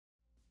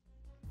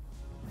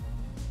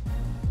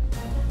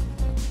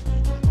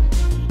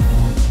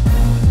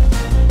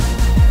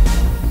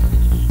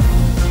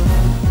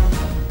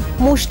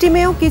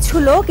মুষ্টিমেয় কিছু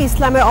লোক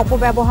ইসলামের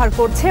অপব্যবহার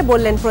করছে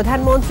বললেন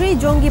প্রধানমন্ত্রী।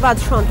 জঙ্গিবাদ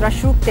সন্ত্রাস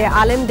রুখতে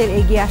আলেমদের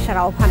এগিয়ে আসার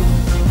আহ্বান।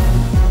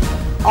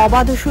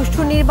 অবাধ ও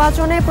সুষ্ঠু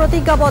নির্বাচনে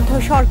প্রতিজ্ঞাবদ্ধ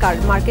সরকার।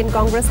 মার্কিন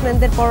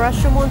কংগ্রেসম্যানদের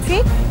পররাষ্ট্রমন্ত্রী।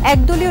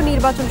 একদলীয়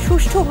নির্বাচন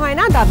সুষ্ঠু হয়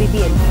না দাবি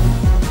বিএনপি।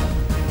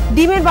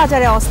 ডিমের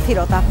বাজারে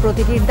অস্থিরতা,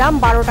 প্রতিটির দাম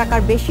 12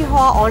 টাকার বেশি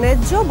হওয়া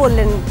অন্যায্য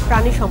বললেন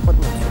প্রাণী সম্পদ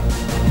মন্ত্রী।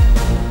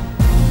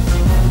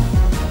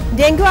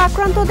 ডেঙ্গু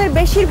আক্রান্তদের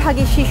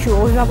বেশিরভাগই শিশু,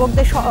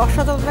 অভিভাবকদের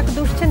অসচেতনতাকে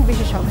দুষছেন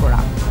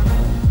বিশেষজ্ঞরা।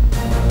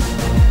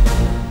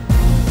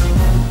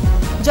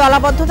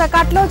 জলাবদ্ধতা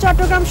কাটলেও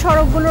চট্টগ্রাম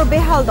সড়কগুলোর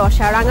বেহাল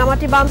দশা,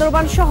 রাঙামাটি,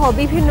 বান্দরবান সহ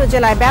বিভিন্ন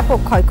জেলায় ব্যাপক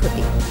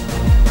ক্ষয়ক্ষতি।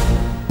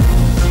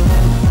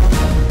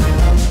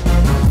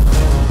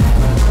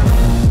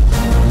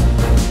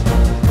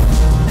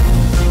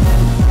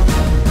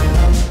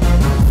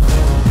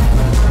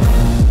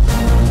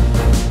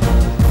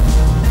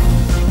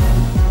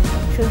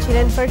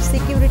 শুনছিলেন ফার্স্ট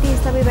সিকিউরিটি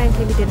ইসলামী ব্যাংক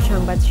লিমিটেড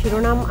সংবাদ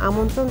শিরোনাম।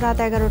 আমন্ত্রণ রাত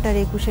 11টার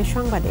একুশের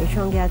সংবাদে,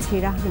 সঙ্গে আছি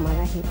রাহনুমা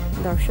রাহি।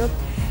 দর্শক,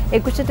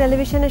 একুশে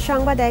টেলিভিশনের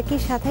সংবাদ একই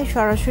সাথে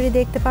সরাসরি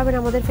দেখতে পাবেন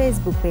আমাদের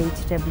ফেসবুক পেজ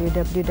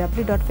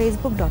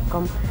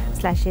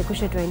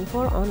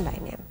www.facebook.com/ekushe24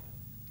 অনলাইনে।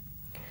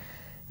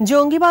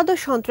 জঙ্গিবাদ ও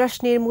সন্ত্রাস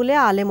নির্মূলে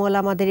আলেম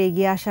ওলামাদের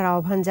এগিয়ে আসার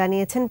আহ্বান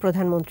জানিয়েছেন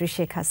প্রধানমন্ত্রী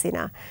শেখ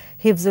হাসিনা।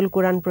 হিফজুল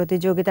কোরআন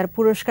প্রতিযোগিতার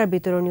পুরস্কার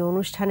বিতরণী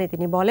অনুষ্ঠানে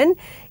তিনি বলেন,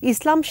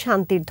 ইসলাম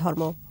শান্তির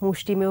ধর্ম,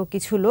 মুষ্টিমেয়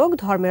কিছু লোক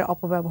ধর্মের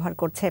অপব্যবহার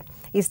করছে।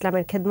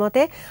 ইসলামের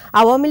খেদমতে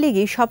আওয়ামী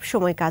লীগই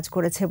সবসময় কাজ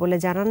করেছে বলে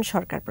জানান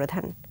সরকার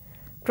প্রধান।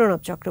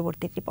 প্রণব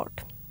চক্রবর্তীর রিপোর্ট।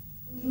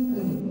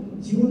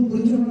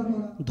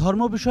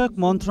 ধর্ম বিষয়ক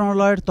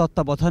মন্ত্রণালয়ের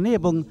তত্ত্বাবধানে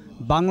এবং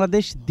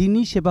বাংলাদেশ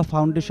দ্বীনী সেবা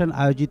ফাউন্ডেশন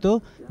আয়োজিত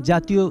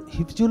জাতীয়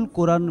হিফজুল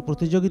কোরআন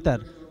প্রতিযোগিতার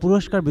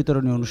পুরস্কার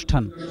বিতরণী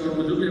অনুষ্ঠান।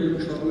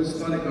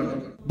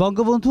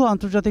 বঙ্গবন্ধু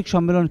আন্তর্জাতিক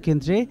সম্মেলন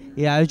কেন্দ্রে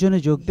এই আয়োজনে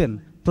যোগ দেন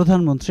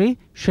প্রধানমন্ত্রী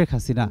শেখ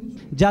হাসিনা।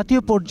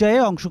 জাতীয় পর্যায়ে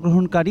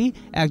অংশগ্রহণকারী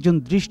একজন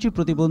দৃষ্টি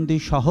প্রতিবন্ধী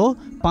সহ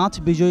 5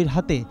 বিজয়ীর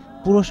হাতে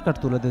পুরস্কার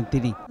তুলে দেন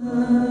তিনি।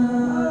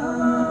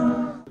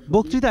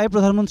 বক্তৃতায়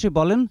প্রধানমন্ত্রী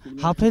বলেন,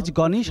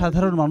 হাফেজগণই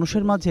সাধারণ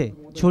মানুষের মাঝে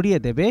ছড়িয়ে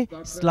দেবে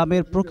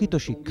ইসলামের প্রকৃত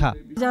শিক্ষা।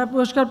 যারা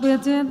পুরস্কার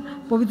পেয়েছেন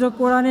পবিত্র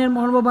কোরআনের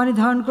মর্মবাণী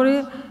ধারণ করে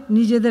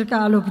নিজেদেরকে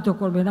আলোকিত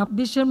করবেন।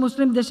 বিশ্বের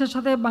মুসলিম দেশের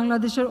সাথে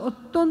বাংলাদেশের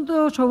অত্যন্ত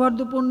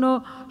সৌহার্দ্যপূর্ণ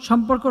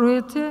সম্পর্ক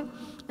রয়েছে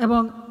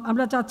এবং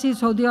আমরা চাচ্ছি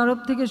সৌদি আরব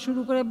থেকে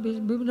শুরু করে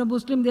বিভিন্ন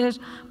মুসলিম দেশ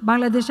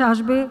বাংলাদেশে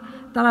আসবে,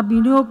 তারা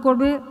বিনিয়োগ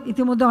করবে।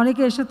 ইতিমধ্যে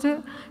অনেকে এসেছে,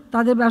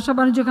 তাদের ব্যবসা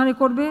বাণিজ্য এখানে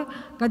করবে।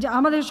 কাজে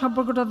আমাদের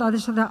সম্পর্কটা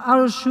তাদের সাথে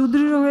আরও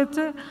সুদৃঢ়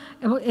হয়েছে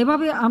এবং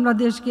এভাবে আমরা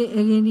দেশকে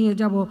এগিয়ে নিয়ে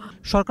যাব।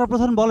 সরকার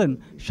প্রধান বলেন,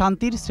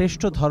 শান্তির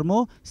শ্রেষ্ঠ ধর্ম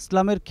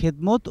ইসলামের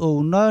খেদমত ও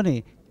উন্নয়নে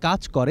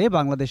কাজ করে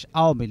বাংলাদেশ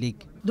আওয়ামী লীগ।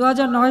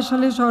 2009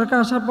 সালে সরকার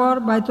আসার পর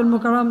বাইতুল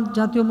মোকাররম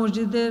জাতীয়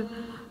মসজিদের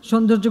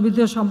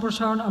সৌন্দর্যবৃদ্ধি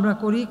সম্প্রসারণ আমরা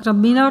করি। একটা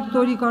মিনার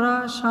তৈরি করা,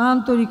 শান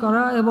তৈরি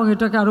করা এবং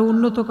এটাকে আরও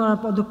উন্নত করার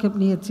পদক্ষেপ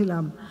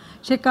নিয়েছিলাম।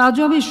 সে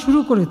কাজও আমি শুরু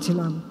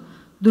করেছিলাম।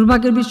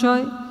 দুর্ভাগ্যের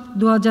বিষয়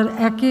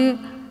 2001-এ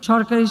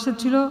সরকার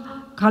এসেছিল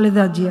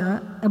খালেদা জিয়া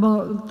এবং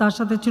তার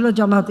সাথে ছিল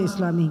জামাত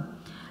ইসলামী।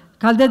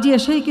 খালেদা জিয়া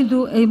এসেই কিন্তু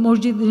এই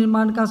মসজিদ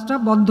নির্মাণ কাজটা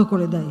বন্ধ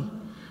করে দেয়।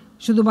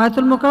 শুধু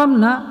বায়তুল মোকাররম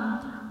না,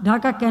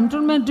 ঢাকা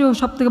ক্যান্টনমেন্টেও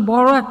সবথেকে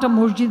বড় একটা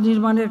মসজিদ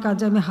নির্মাণের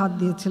কাজে আমি হাত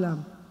দিয়েছিলাম,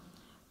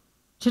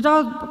 সেটাও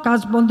কাজ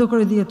বন্ধ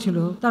করে দিয়েছিল।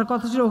 তার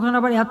কথা ছিল ওখানে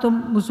আবার এত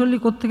মুসল্লি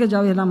কোত্থেকে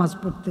যাবে নামাজ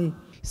পড়তে।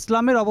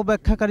 ইসলামের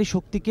অপব্যাখ্যাকারী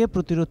শক্তিকে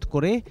প্রতিরোধ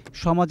করে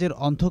সমাজের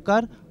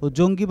অন্ধকার ও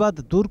জঙ্গিবাদ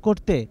দূর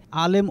করতে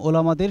আলেম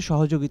ওলামাদের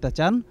সহযোগিতা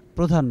চান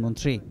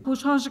প্রধানমন্ত্রী।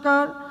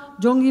 কুসংস্কার,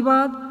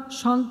 জঙ্গিবাদ,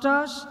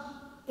 সন্ত্রাস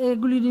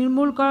এগুলি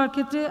নির্মূল করার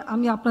ক্ষেত্রে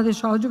আমি আপনাদের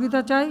সহযোগিতা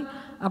চাই,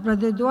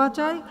 আপনাদের দোয়া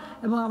চাই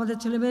এবং আমাদের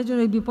ছেলেমেয়ের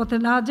জন্য এই বিপথে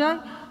না যায়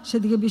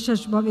সেদিকে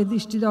বিশেষভাবে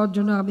দৃষ্টি দেওয়ার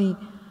জন্য আমি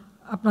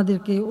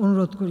আপনাদেরকে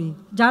অনুরোধ করি।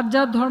 যার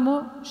যার ধর্ম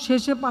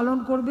শেষে পালন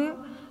করবে,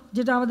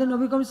 যেটা আমাদের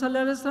নবী করিম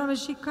সাল্লাল্লাহু আলাইহি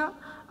ওয়াসাল্লামের শিক্ষা,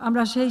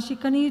 আমরা সেই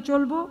শিক্ষা নিয়েই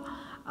চলবো।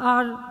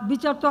 আর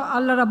বিচার তো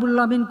আল্লাহ রাব্বুল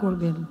আমিন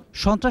করবেন।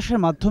 সন্ত্রাসের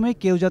মাধ্যমে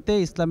কেউ যাতে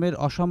ইসলামের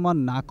অসম্মান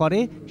না করে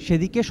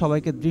সেদিকে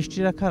সবাইকে দৃষ্টি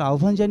রাখার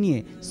আহ্বান জানিয়ে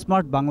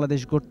স্মার্ট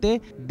বাংলাদেশ গড়তে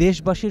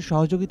দেশবাসীর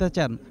সহযোগিতা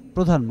চান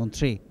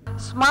প্রধানমন্ত্রী।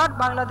 স্মার্ট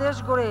বাংলাদেশ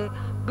গড়ে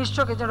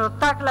বিশ্বকে যেন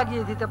তাক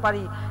লাগিয়ে দিতে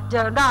পারি যে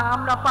না,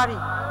 আমরা পারি।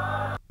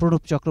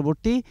 প্রণব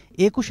চক্রবর্তী,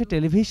 একুশে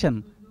টেলিভিশন,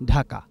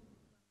 ঢাকা।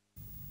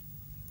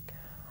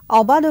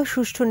 অবাধ ও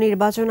সুষ্ঠু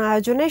নির্বাচন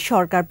আয়োজনে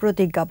সরকার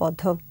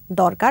প্রতিজ্ঞাবদ্ধ,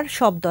 দরকার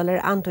সব দলের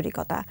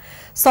আন্তরিকতা।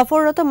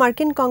 সফররত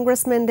মার্কিন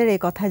কংগ্রেসম্যানদের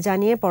একথা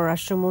জানিয়ে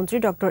পররাষ্ট্রমন্ত্রী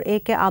ডক্টর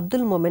একে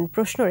আব্দুল মোমেন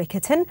প্রশ্ন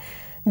রেখেছেন,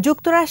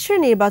 যুক্তরাষ্ট্রের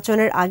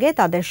নির্বাচনের আগে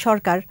তাদের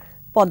সরকার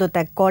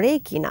পদত্যাগ করে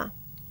কিনা।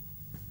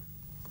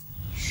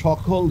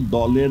 সকল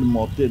দলের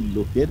মতের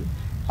লোকের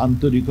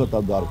আন্তরিকতা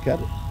দরকার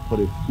for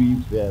free,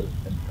 fair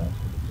and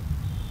transparent.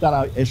 তারা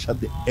এর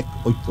সাথে এক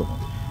ঐক্য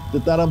নয়। তো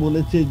তারা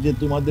বলেছে যে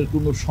তোমাদের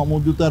কোনো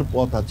সমঝোতার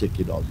পথ আছে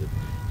কিনা ওদের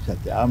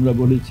সাথে। আমরা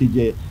বলেছি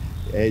যে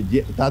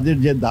তাদের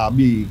যে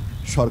দাবি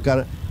সরকার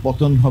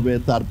পতন হবে,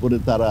 তারপরে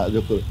তারা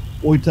যখন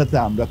ওইটাতে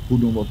আমরা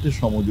কোনো মতে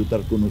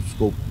সমঝোতার কোনো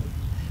স্কোপ নেই।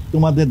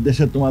 তোমাদের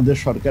দেশে তোমাদের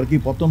সরকার কি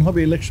পতন হবে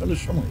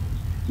ইলেকশনের সময়?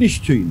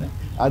 নিশ্চয়ই না।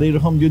 আর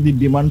এরকম যদি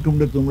ডিমান্ড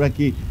তোমরা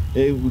কি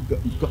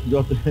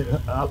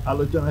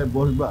আলোচনায়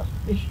বসবা?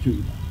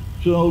 নিশ্চয়ই না।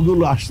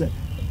 ওগুলো আসছে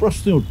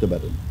প্রশ্ন উঠতে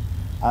পারে না।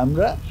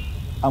 আমরা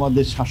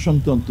আমাদের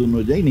শাসনতন্ত্র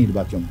অনুযায়ী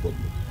নির্বাচন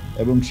করব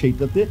এবং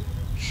সেইটাতে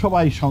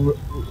সবাই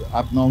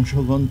আপনার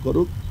অংশগ্রহণ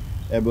করুক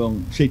এবং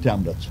সেইটা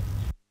আমরা চাই।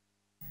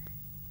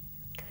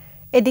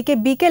 এদিকে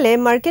বিকেলে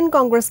মার্কিন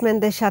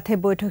কংগ্রেসম্যানদের সাথে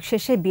বৈঠক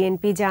শেষে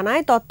বিএনপি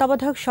জানায়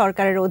তত্ত্বাবধায়ক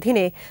সরকারের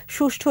অধীনে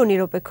সুষ্ঠু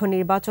নিরপেক্ষ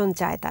নির্বাচন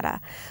চায় তারা।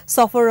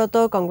 সফররত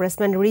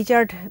কংগ্রেসম্যান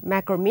রিচার্ড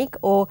ম্যাককর্মিক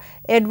ও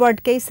এডওয়ার্ড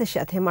কেইসের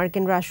সাথে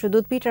মার্কিন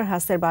রাষ্ট্রদূত পিটার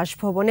হাসের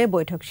বাসভবনে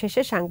বৈঠক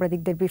শেষে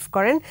সাংবাদিকদের ব্রিফ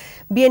করেন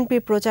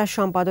বিএনপির প্রচার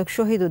সম্পাদক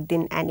শহীদ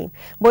উদ্দিন অ্যানি।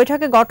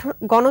 বৈঠকে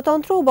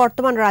গণতন্ত্র ও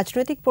বর্তমান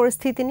রাজনৈতিক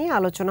পরিস্থিতি নিয়ে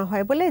আলোচনা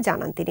হয় বলে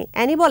জানান তিনি।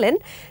 অ্যানি বলেন,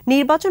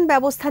 নির্বাচন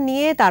ব্যবস্থা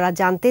নিয়ে তারা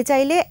জানতে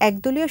চাইলে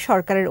একদলীয়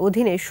সরকারের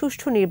অধীনে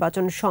সুষ্ঠু নির্বাচন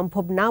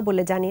সম্ভব না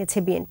বলে জানিয়েছে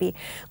বিএনপি।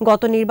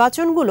 গত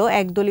নির্বাচনগুলো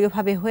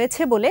একদলীয়ভাবে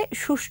হয়েছে বলে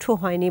সুষ্ঠু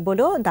হয়নি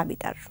বলেও দাবি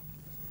তার।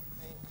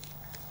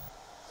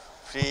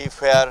 ফ্রি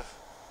ফেয়ার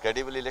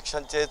ক্রেডিবল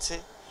ইলেকশন চেয়েছি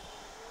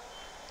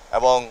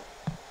এবং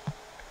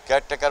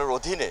কেয়ারটেকারের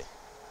অধীনে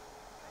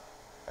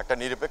একটা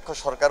নিরপেক্ষ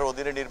সরকারের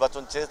অধীনে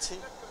নির্বাচন চেয়েছি,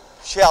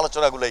 সে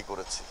আলোচনাগুলোই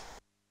করেছি।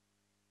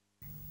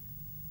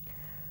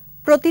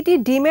 প্রতিটি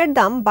ডিমের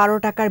দাম 12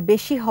 টাকার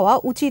বেশি হওয়া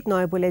উচিত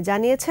নয় বলে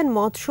জানিয়েছেন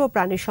মৎস্য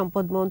প্রাণী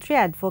সম্পদ মন্ত্রী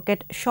অ্যাডভোকেট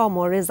সম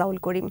রেজাউল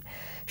করিম।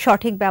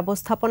 সঠিক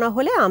ব্যবস্থাপনা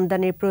হলে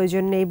আমদানির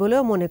প্রয়োজন নেই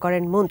বলেও মনে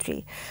করেন মন্ত্রী।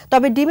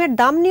 তবে ডিমের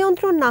দাম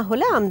নিয়ন্ত্রণ না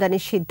হলে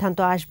আমদানির সিদ্ধান্ত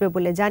আসবে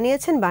বলে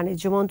জানিয়েছেন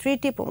বাণিজ্য মন্ত্রী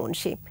টিপু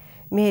মুন্সি।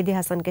 মেহেদী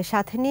হাসানকে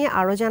সাথে নিয়ে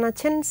আরও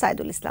জানাচ্ছেন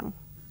সাইদুল ইসলাম।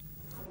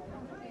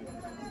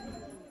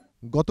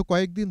 গত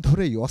কয়েকদিন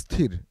ধরেই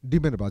অস্থির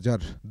ডিমের বাজার।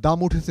 দাম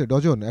উঠেছে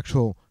ডজন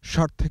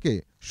 160 থেকে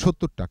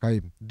 70 টাকায়।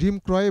 ডিম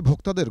ক্রয়ে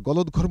ভোক্তাদের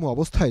গলদঘর্ম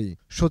অবস্থায়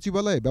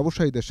সচিবালয়ে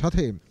ব্যবসায়ীদের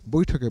সাথে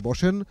বৈঠকে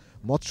বসেন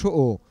মৎস্য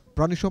ও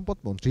প্রাণিসম্পদ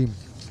মন্ত্রী।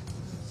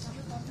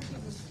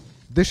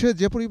 দেশে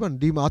যে পরিমাণ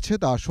ডিম আছে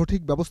তা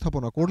সঠিক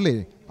ব্যবস্থাপনা করলে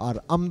আর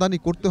আমদানি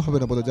করতে হবে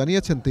না বলে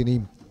জানিয়েছেন তিনি।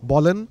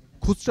 বলেন,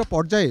 খুচরা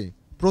পর্যায়ে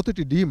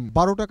প্রতিটি ডিম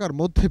 12 টাকার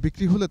মধ্যে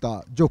বিক্রি হলে তা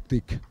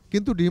যৌক্তিক,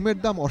 কিন্তু ডিমের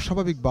দাম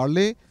অস্বাভাবিক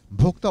বাড়লে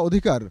ভোক্তা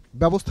অধিকার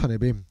ব্যবস্থা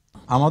নেবে।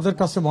 আমাদের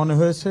কাছে মনে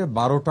হয়েছে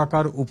 12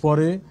 টাকার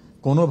উপরে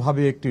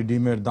কোনোভাবে একটি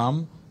ডিমের দাম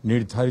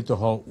নির্ধারিত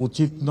হওয়া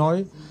উচিত নয়।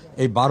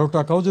 এই 12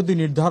 টাকাও যদি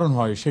নির্ধারণ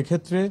হয়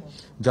সেক্ষেত্রে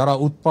যারা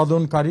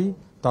উৎপাদনকারী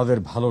তাদের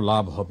ভালো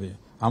লাভ হবে।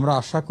 আমরা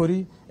আশা করি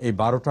এই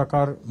 12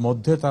 টাকার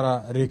মধ্যে তারা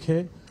রেখে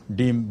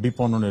ডিম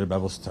বিপণনের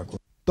ব্যবস্থা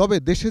করবে। তবে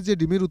দেশে যে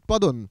ডিমের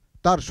উৎপাদন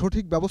তার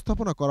সঠিক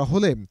ব্যবস্থাপনা করা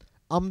হলে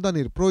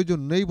আমদানির প্রয়োজন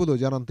নেই বলে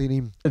জানান তিনি।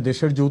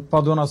 দেশের যে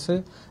উৎপাদন আছে,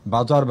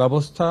 বাজার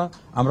ব্যবস্থা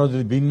আমরা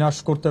যদি বিন্যাস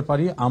করতে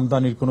পারি,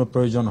 আমদানির কোনো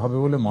প্রয়োজন হবে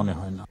বলে মনে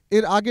হয় না।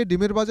 এর আগে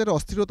ডিমের বাজারে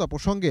অস্থিরতা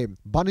প্রসঙ্গে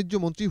বাণিজ্য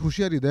মন্ত্রী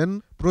হুঁশিয়ারি দেন,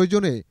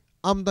 প্রয়োজনে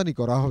আমদানি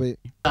করা হবে।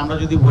 আমরা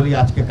যদি বলি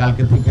আজকে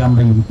কালকে থেকে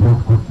আমরা ইম্পোর্ট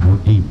করব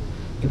ডিম,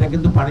 এটা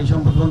কিন্তু পানি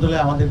সম্পদ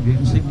মন্ত্রণালয় আমাদের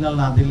গ্রিন সিগন্যাল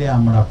না দিলে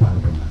আমরা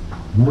পারবো না।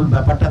 মূল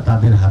ব্যাপারটা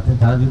তাদের হাতে।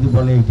 তারা যদি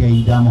বলে এটা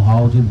এই দাম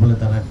হওয়া উচিত বলে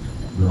তারা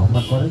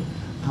অফার করে,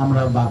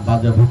 আমরা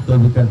বাজার ভুক্ত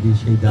অধিকার দিয়ে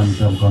সেই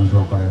দামটা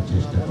কন্ট্রোল করার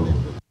চেষ্টা করি।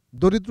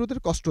 দরিদ্রদের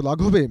কষ্ট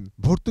লাঘবে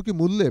ভর্তুকি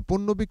মূল্যে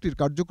পণ্য বিক্রির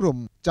কার্যক্রম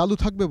চালু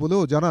থাকবে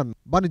বলেও জানান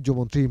বাণিজ্য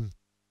মন্ত্রী।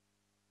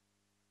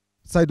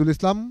 সাইদুল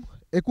ইসলাম,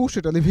 একুশে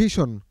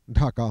টেলিভিশন,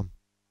 ঢাকা।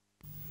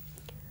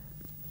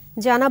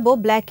 জানাবো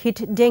ব্ল্যাক হিট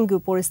ডেঙ্গু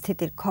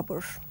পরিস্থিতির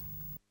খবর।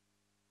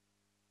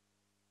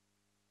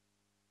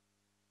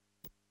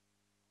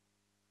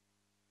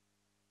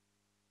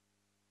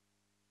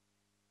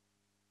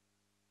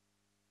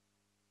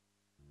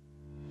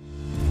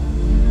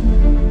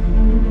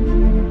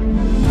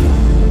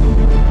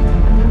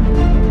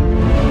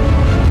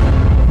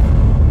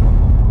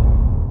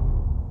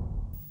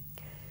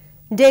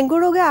 ডেঙ্গু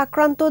রোগে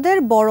আক্রান্তদের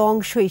বড়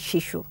অংশই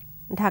শিশু।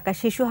 ঢাকা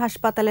শিশু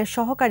হাসপাতালের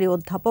সহকারী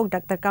অধ্যাপক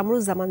ডাক্তার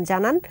কামরুজ্জামান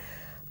জানান,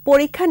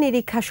 পরীক্ষা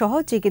নিরীক্ষা সহ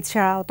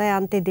চিকিৎসার আওতায়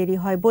আনতে দেরি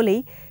হয় বলেই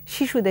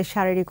শিশুদের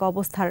শারীরিক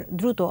অবস্থার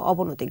দ্রুত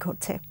অবনতি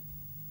ঘটছে।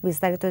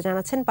 বিস্তারিত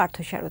জানাচ্ছেন পার্থ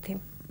সারথী।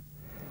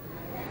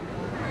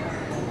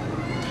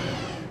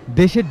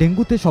 দেশে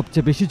ডেঙ্গুতে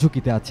সবচেয়ে বেশি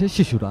ঝুঁকিতে আছে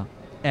শিশুরা।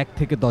 1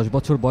 থেকে 10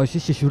 বছর বয়সী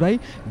শিশুরাই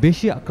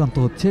বেশি আক্রান্ত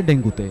হচ্ছে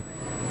ডেঙ্গুতে।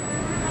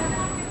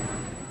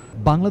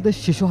 বাংলাদেশ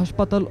শিশু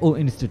হাসপাতাল ও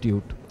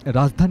ইনস্টিটিউট,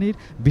 রাজধানীর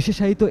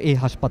বিশেষায়িত এই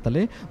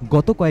হাসপাতালে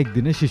গত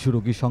কয়েকদিনে শিশু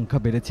রোগীর সংখ্যা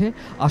বেড়েছে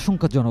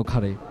আশঙ্কাজনক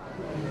হারে।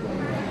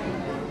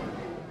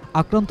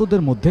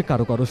 আক্রান্তদের মধ্যে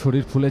কারো কারো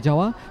শরীর ফুলে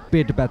যাওয়া,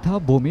 পেট ব্যথা,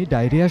 বমি,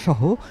 ডায়রিয়া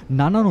সহ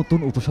নানা নতুন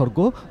উপসর্গ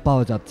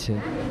পাওয়া যাচ্ছে।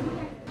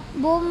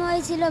 বমি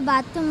হয়েছিল,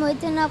 বাথরুম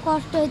হইতে না,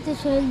 কষ্ট হইতে,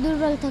 শরীর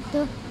দুর্বল থাকতো।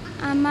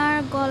 আমার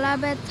গলা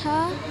ব্যথা,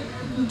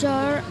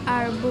 জ্বর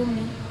আর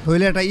বমি।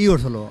 শরীরে একটা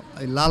হচ্ছিল,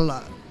 লাল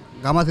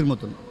গামাতির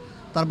মতন।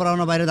 তারপর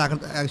আমরা বাইরে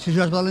শিশু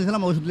হাসপাতালে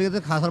ছিলাম, ওষুধ লেগেছে,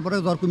 খাওয়ার পরে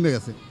জ্বর কমে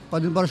গেছে।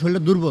 কয়েকদিন পরে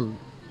শরীরটা দুর্বল,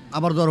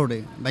 আবার জ্বর ওঠে,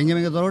 ভেঙে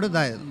ভেঙে জ্বর ওঠে,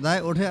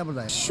 দেয় ওঠে আবার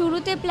দেয়।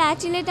 শুরুতে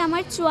প্ল্যাটিলেট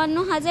আমার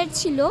 54,000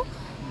 ছিল,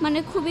 মানে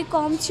খুবই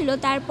কম ছিল।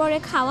 তারপরে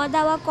খাওয়া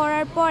দাওয়া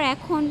করার পর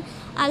এখন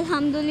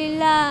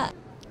আলহামদুলিল্লাহ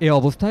এ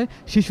অবস্থায়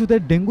শিশুদের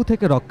ডেঙ্গু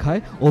থেকে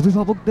রক্ষায়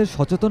অভিভাবকদের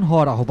সচেতন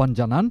হওয়ার আহ্বান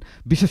জানান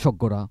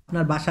বিশেষজ্ঞরা।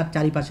 আপনার বাসার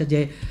চারিপাশে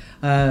যে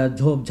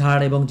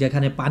ঝোপঝাড় এবং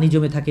যেখানে পানি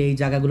জমে থাকে এই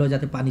জায়গাগুলো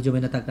যাতে পানি জমে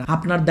না থাকে,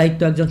 আপনার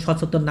দায়িত্ব একজন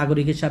সচেতন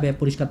নাগরিক হিসাবে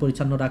পরিষ্কার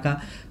পরিচ্ছন্ন রাখা,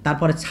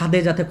 তারপরে ছাদে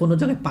যাতে কোনো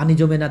জায়গায় পানি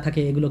জমে না থাকে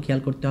এগুলো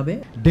খেয়াল করতে হবে।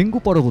 ডেঙ্গু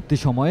পরবর্তী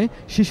সময়ে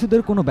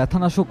শিশুদের কোনো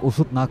ব্যথানাশক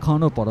ওষুধ না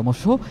খাওয়ানোর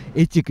পরামর্শ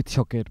এই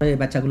চিকিৎসকের। এই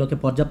বাচ্চাগুলোকে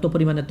পর্যাপ্ত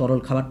পরিমাণে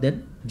তরল খাবার দেন।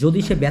 যদি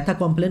সে ব্যথা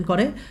কমপ্লেন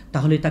করে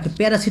তাহলে তাকে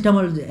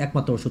প্যারাসিটামল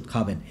একমাত্র ওষুধ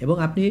খাওয়াবেন, এবং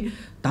আপনি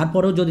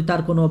তারপরেও যদি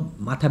তার কোনো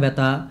মাথা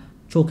ব্যথা,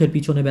 চোখের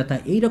পিছনে ব্যথা,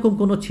 এইরকম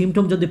কোনো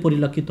সিমটম যদি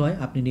পরিলক্ষিত হয়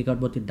আপনি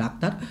নিকটবর্তী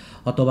ডাক্তার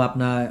অথবা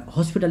আপনার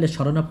হসপিটালে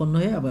শরণাপন্ন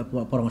হয়ে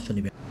পরামর্শ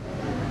নেবেন।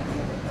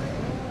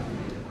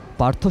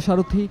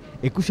 পার্থসারথী,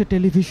 একুশে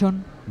টেলিভিশন,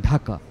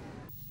 ঢাকা।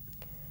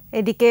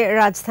 এদিকে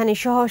রাজধানী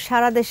সহ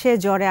সারা দেশে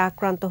জ্বরে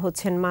আক্রান্ত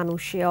হচ্ছেন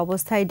মানুষ। এ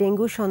অবস্থায়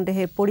ডেঙ্গু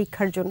সন্দেহে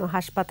পরীক্ষার জন্য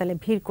হাসপাতালে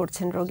ভিড়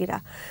করছেন রোগীরা।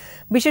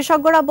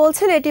 বিশেষজ্ঞরা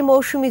বলছেন এটি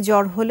মৌসুমি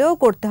জ্বর হলেও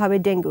করতে হবে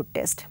ডেঙ্গুর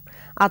টেস্ট।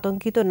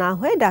 আতঙ্কিত না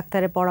হয়ে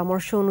ডাক্তারের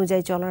পরামর্শ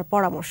অনুযায়ী চলার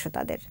পরামর্শ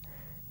তাদের।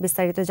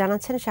 বিস্তারিত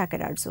জানাচ্ছেন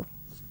শাকের আরজু।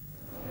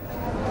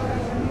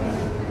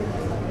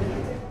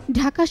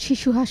 ঢাকা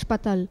শিশু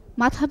হাসপাতাল।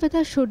 মাথা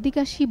ব্যথা, সর্দি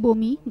কাশি,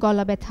 বমি,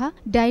 গলা ব্যথা,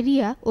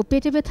 ডায়রিয়া ও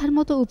পেটে ব্যথার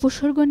মতো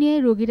উপসর্গ নিয়ে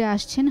রোগীরা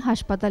আসছেন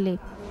হাসপাতালে।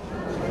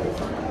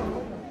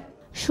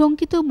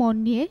 শঙ্কিত মন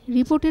নিয়ে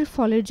রিপোর্টের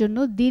ফলের জন্য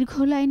দীর্ঘ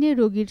লাইনে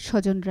রোগীর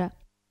স্বজনরা।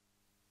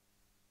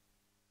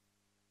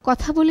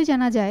 কথা বলে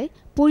জানা যায়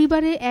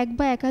পরিবারের এক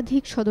বা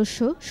একাধিক সদস্য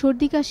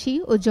সর্দি কাশি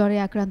ও জ্বরে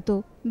আক্রান্ত।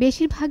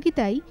 বেশিরভাগই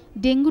তাই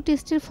ডেঙ্গু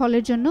টেস্টের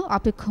ফলের জন্য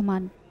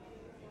অপেক্ষমান।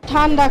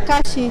 ঠান্ডা,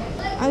 কাশি,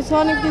 আজ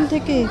অনেকদিন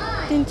থেকে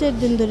 3-4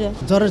 দিন ধরে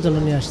জ্বরের জন্য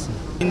নিয়ে আসছি।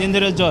 3 দিন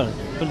ধরে জ্বর।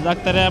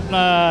 ডাক্তারে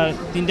আপনার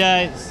 3টা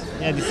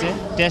দিছে,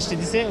 টেস্ট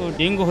দিছে, ও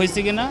ডেঙ্গু হয়েছে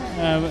কিনা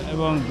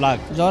এবং ব্লাড।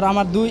 জ্বর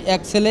আমার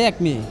এক ছেলে এক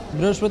মেয়ে।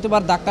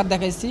 বৃহস্পতিবার ডাক্তার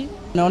দেখাইছি,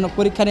 অনেক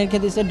পরীক্ষা নিরীক্ষা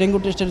দিয়েছে ডেঙ্গু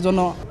টেস্টের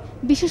জন্য।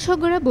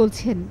 বিশেষজ্ঞরা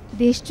বলছেন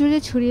দেশ জুড়ে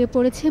ছড়িয়ে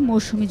পড়েছে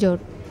মৌসুমি জ্বর,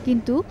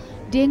 কিন্তু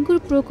ডেঙ্গুর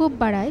প্রকোপ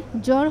বাড়ায়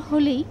জ্বর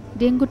হলেই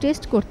ডেঙ্গু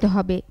টেস্ট করতে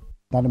হবে।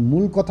 তার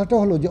মূল কথাটা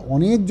হলো যে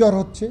অনেক জ্বর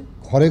হচ্ছে,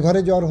 ঘরে ঘরে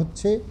জ্বর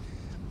হচ্ছে,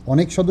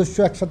 অনেক সদস্য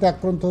একসাথে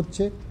আক্রান্ত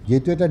হচ্ছে।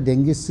 যেহেতু এটা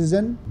ডেঙ্গির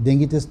সিজন,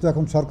 ডেঙ্গি টেস্ট তো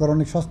এখন সরকার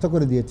অনেক সস্তা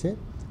করে দিয়েছে।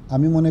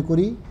 আমি মনে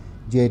করি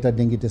যে এটা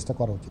ডেঙ্গি টেস্টটা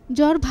করা উচিত।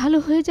 জ্বর ভালো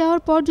হয়ে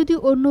যাওয়ার পর যদি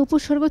অন্য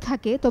উপসর্গ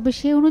থাকে তবে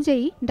সে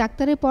অনুযায়ী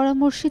ডাক্তারের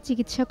পরামর্শে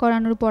চিকিৎসা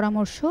করানোর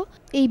পরামর্শ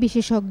এই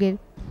বিশেষজ্ঞের।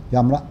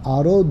 আমরা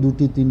আরও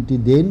 2-3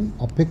 দিন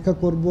অপেক্ষা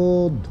করব,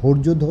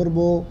 ধৈর্য ধরব,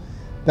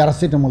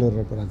 প্যারাসিটামলের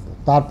উপর রাখবো।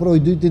 তারপর ওই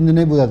 2-3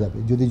 দিনেই বোঝা যাবে।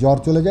 যদি জ্বর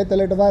চলে যায়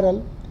তাহলে এটা ভাইরাল,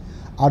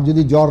 আর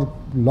যদি জ্বর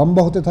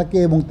লম্বা হতে থাকে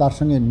এবং তার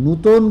সঙ্গে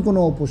নতুন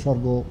কোনো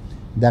উপসর্গ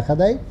দেখা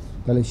দেয়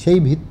তাহলে সেই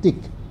ভিত্তিক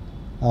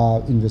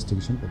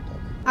ইনভেস্টিগেশন করতে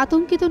হবে।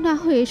 আতঙ্কিত না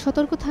হয়ে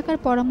সতর্ক থাকার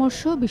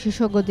পরামর্শ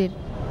বিশেষজ্ঞদের।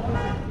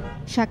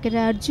 শাকের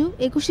আরজু,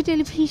 একুশে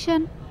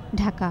টেলিভিশন,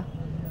 ঢাকা।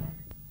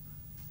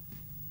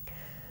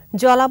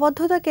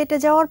 জলাবদ্ধতা কেটে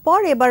যাওয়ার পর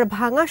এবার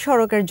ভাঙা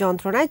সড়কের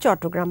যন্ত্রণায়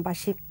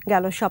চট্টগ্রামবাসী।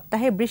 গেল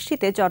সপ্তাহে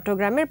বৃষ্টিতে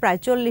চট্টগ্রামের প্রায়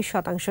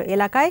 40%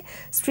 এলাকায়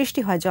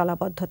সৃষ্টি হয়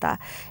জলাবদ্ধতা।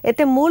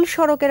 এতে মূল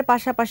সড়কের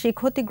পাশাপাশি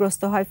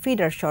ক্ষতিগ্রস্ত হয়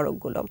ফিডার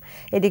সড়কগুলো।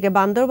 এদিকে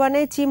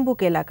বান্দরবানে চিম্বুক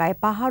এলাকায়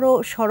পাহাড় ও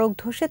সড়ক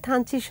ধসে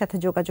থানচির সাথে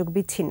যোগাযোগ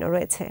বিচ্ছিন্ন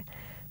রয়েছে।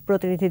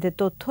 প্রতিনিধিদের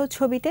তথ্য,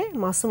 ছবিতে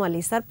মাসুম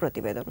আলিসার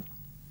প্রতিবেদন।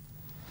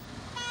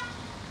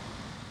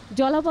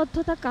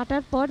 জলাবদ্ধতা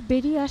কাটার পর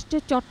বেরিয়ে আসছে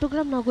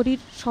চট্টগ্রাম নগরীর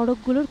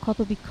সড়কগুলোর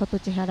ক্ষতবিক্ষত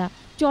চেহারা।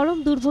 চরম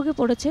দুর্ভোগে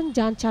পড়েছেন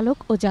যান চালক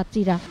ও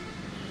যাত্রীরা।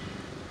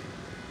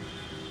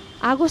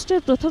 আগস্টের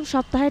প্রথম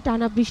সপ্তাহে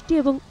টানা বৃষ্টি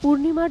এবং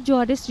পূর্ণিমার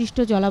জোয়ারে সৃষ্ট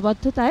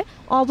জলাবদ্ধতায়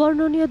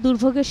অবর্ণনীয়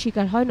দুর্ভোগের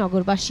শিকার হয়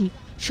নগরবাসী।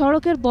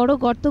 সড়কের বড়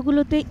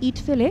গর্তগুলোতে ইট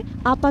ফেলে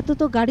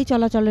আপাতত গাড়ি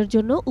চলাচলের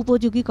জন্য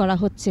উপযোগী করা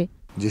হচ্ছে।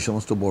 যে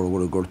সমস্ত বড়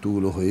বড়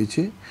গর্তগুলো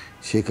হয়েছে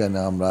সেখানে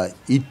আমরা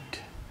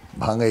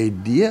ভাঙা ইট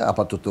দিয়ে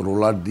আপাতত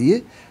রোলার দিয়ে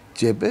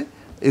চেপে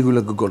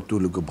এগুলোকে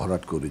গর্তগুলোকে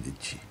ভরাট করে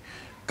দিচ্ছি।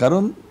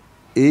 কারণ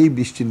এই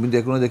বৃষ্টির মধ্যে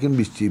এখনো দেখেন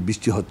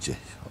বৃষ্টি হচ্ছে,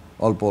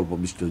 অল্প অল্প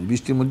বৃষ্টি হচ্ছে,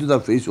 বৃষ্টির মধ্যে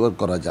তার ফেস ওয়ার্ক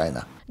করা যায়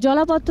না।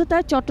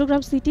 জলাবদ্ধতায়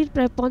চট্টগ্রাম সিটির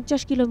প্রায়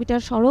 50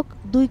 কিলোমিটার সড়ক,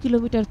 2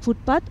 কিলোমিটার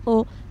ফুটপাত ও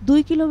 2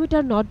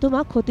 কিলোমিটার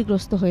নর্দমা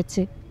ক্ষতিগ্রস্ত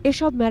হয়েছে।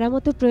 এসব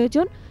মেরামতে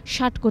প্রয়োজন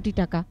 60 কোটি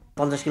টাকা।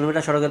 50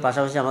 কিলোমিটার সড়কের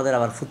পাশাপাশি আমাদের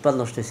আবার ফুটপাত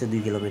নষ্ট হয়েছে 2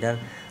 কিলোমিটার,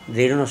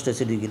 ড্রেনও নষ্ট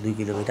হয়েছে 2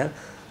 কিলোমিটার।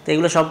 তো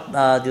এগুলো সব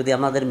যদি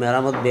আমাদের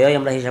মেরামত ব্যয়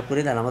আমরা হিসাব করি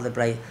তাহলে আমাদের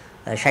প্রায়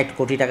 60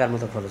 কোটি টাকার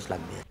মতো খরচ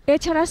লাগবে।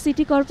 এছাড়া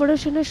সিটি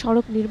কর্পোরেশনের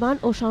সড়ক নির্মাণ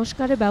ও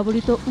সংস্কারে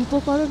ব্যবহৃত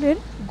উপকরণের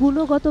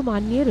গুণগত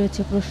মান নিয়ে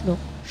রয়েছে প্রশ্ন।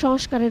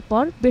 সংস্কারের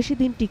পর বেশি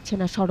দিন টিকছে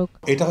না সড়ক।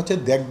 এটা হচ্ছে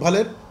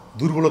দেখভালের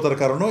দুর্বলতার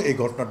কারণে এই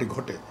ঘটনাটি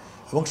ঘটে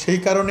এবং সেই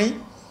কারণেই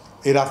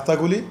এই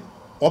রাস্তাগুলি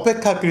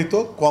অপেক্ষাকৃত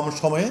কম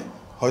সময়ে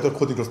হয়তো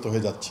ক্ষতিগ্রস্ত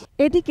হয়ে যাচ্ছে।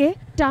 এদিকে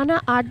টানা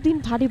 8 দিন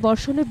ভারী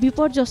বর্ষণে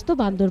বিপর্যস্ত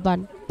বান্দরবান,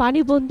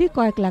 পানিবন্দী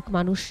কয়েক লাখ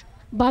মানুষ।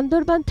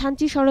 বান্দরবান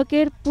থানচি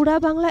সড়কের পুরা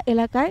বাংলা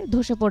এলাকায়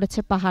ধসে পড়েছে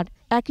পাহাড়,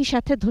 একই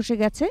সাথে ধসে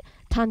গেছে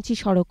থানচি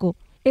সড়কও।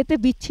 এতে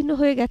বিচ্ছিন্ন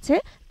হয়ে গেছে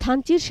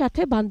থানচির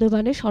সাথে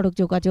বান্দরবানের সড়ক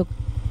যোগাযোগ।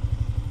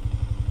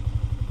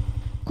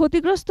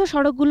 ক্ষতিগ্রস্ত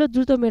সড়কগুলো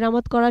দ্রুত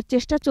মেরামত করার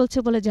চেষ্টা চলছে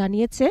বলে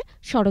জানিয়েছে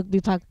সড়ক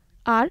বিভাগ।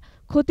 আর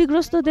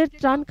ক্ষতিগ্রস্তদের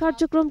ত্রাণ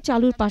কার্যক্রম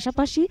চালুর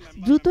পাশাপাশি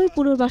দ্রুতই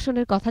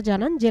পুনর্বাসনের কথা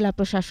জানান জেলা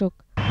প্রশাসক।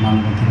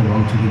 মানববন্ধন থেকে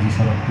বলছিল যে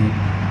সড়কটি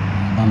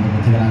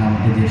বান্দরবান থেকে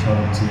রাঙামাটি যে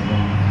সড়কটি এবং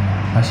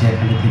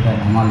পাশিয়াখালী থেকে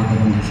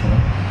মালিকগঞ্জ যে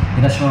সড়ক,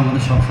 এটা সহ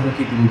আমাদের সব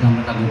সড়কে ইতিমধ্যে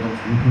আমরা কার্যক্রম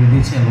শুরু করে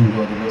দিয়েছি এবং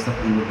যোগাযোগ ব্যবস্থা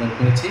পুনরুদ্ধার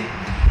করেছি।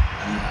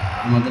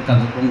 আমাদের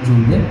কার্যক্রম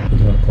চলবে।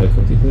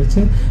 ক্ষয়ক্ষতি হয়েছে,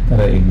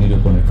 তারা এই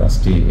নিরূপণের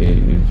কাজটি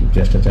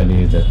চেষ্টা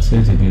চালিয়ে যাচ্ছে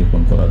যে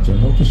নিরূপণ করার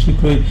জন্য। অতি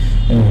শীঘ্রই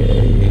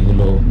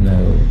এগুলো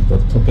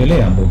তথ্য পেলে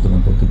আমরা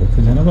উদ্বোধন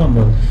কর্তৃপক্ষকে জানাবো,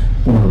 আমরা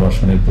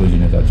পুনর্বাসনের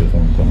প্রয়োজনীয়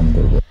কার্যক্রম গ্রহণ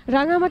করব।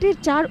 রাঙামাটির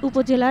 4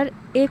 উপজেলার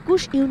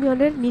 21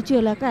 ইউনিয়নের নিচু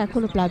এলাকা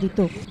এখনো প্লাবিত,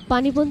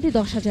 পানিবন্দী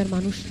 10,000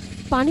 মানুষ।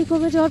 পানি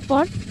কমে যাওয়ার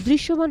পর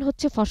দৃশ্যমান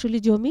হচ্ছে ফসলি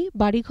জমি,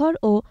 বাড়িঘর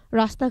ও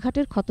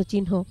রাস্তাঘাটের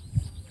ক্ষতচিহ্ন।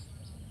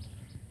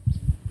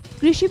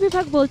 কৃষি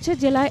বিভাগ বলছে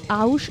জেলায়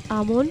আউশ,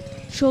 আমন,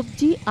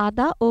 সবজি,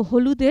 আদা ও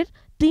হলুদের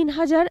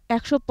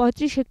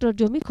 3,135 হেক্টর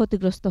জমি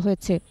ক্ষতিগ্রস্ত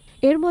হয়েছে।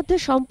 এর মধ্যে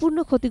সম্পূর্ণ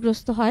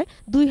ক্ষতিগ্রস্ত হয়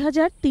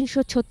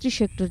 2,336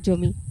 হেক্টর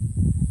জমি।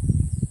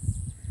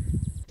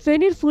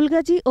 ফেনীর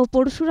ফুলগাজী ও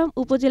পরশুরাম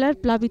উপজেলার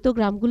প্লাবিত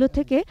গ্রামগুলো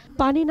থেকে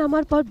পানি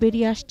নামার পর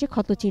বেরিয়ে আসছে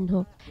ক্ষতচিহ্ন।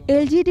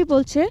 এলজিডি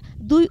বলছে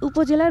 2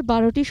 উপজেলার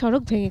 12টি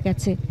সড়ক ভেঙে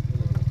গেছে।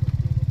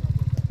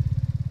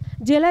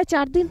 জেলায়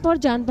 4 দিন পর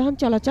যানবাহন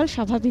চলাচল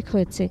স্বাভাবিক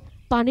হয়েছে।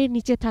 পানির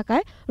নিচে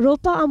থাকায়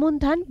রোপা আমন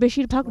ধান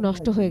বেশিরভাগ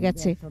নষ্ট হয়ে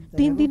গেছে।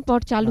 3 দিন পর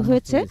চালু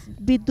হয়েছে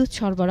বিদ্যুৎ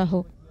সরবরাহ।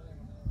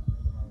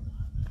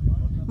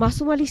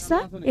 মাসুম আলিসা,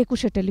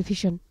 একুশে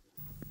টেলিভিশন।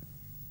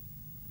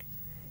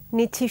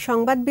 নিচ্ছি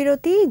সংবাদ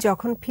বিরতি।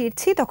 যখন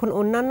ফিরছি তখন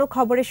অন্যান্য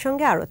খবরের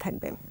সঙ্গে আরো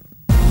থাকবে।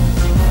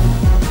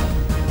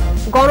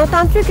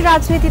 গণতান্ত্রিক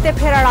রাজনীতিতে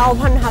ফেরার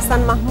আহ্বান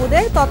হাসান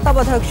মাহমুদের,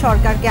 তত্ত্বাবধায়ক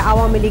সরকারকে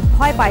আওয়ামী লীগ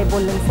ভয় পায়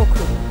বললেন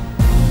ফখরুল।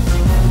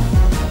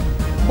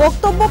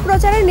 বক্তব্য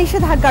প্রচারে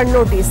নিষেধাজ্ঞার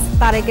নোটিশ,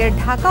 তারেকের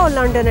ঢাকা ও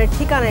লন্ডনের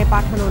ঠিকানায়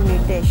পাঠানোর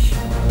নির্দেশ।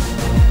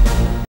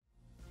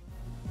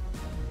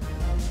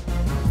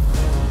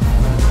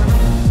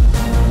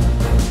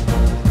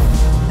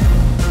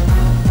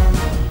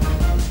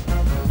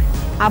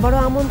 আবারও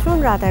আমন্ত্রণ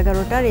রাত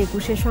 11টার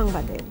একুশে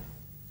সংবাদে।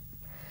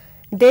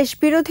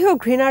 দেশবিরোধী ও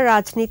ঘৃণার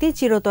রাজনীতি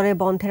চিরতরে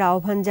বন্ধের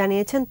আহ্বান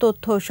জানিয়েছেন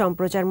তথ্য ও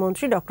সম্প্রচার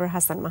মন্ত্রী ডক্টর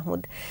হাসান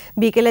মাহমুদ।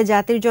 বিকেলে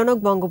জাতির জনক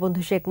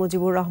বঙ্গবন্ধু শেখ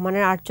মুজিবুর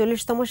রহমানের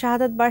 48তম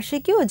শাহাদাত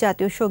বার্ষিকী ও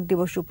জাতীয় শোক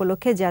দিবস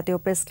উপলক্ষে জাতীয়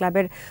প্রেস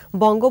ক্লাবের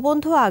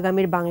বঙ্গবন্ধু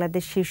আগামীর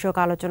বাংলাদেশ শীর্ষক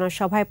আলোচনা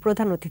সভায়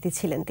প্রধান অতিথি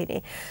ছিলেন তিনি।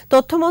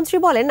 তথ্যমন্ত্রী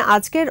বলেন,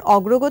 আজকের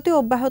অগ্রগতি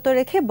অব্যাহত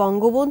রেখে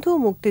বঙ্গবন্ধু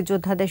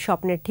মুক্তিযোদ্ধাদের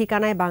স্বপ্নের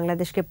ঠিকানায়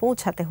বাংলাদেশকে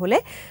পৌঁছাতে হলে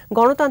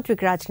গণতান্ত্রিক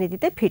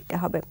রাজনীতিতে ফিরতে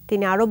হবে।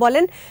 তিনি আরও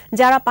বলেন,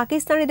 যারা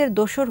পাকিস্তানিদের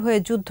দোসর হয়ে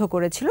যুদ্ধ করেছিল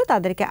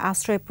তাদেরকে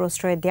আশ্রয়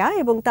প্রশ্রয় দেয়া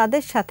এবং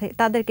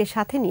তাদেরকে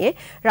সাথে নিয়ে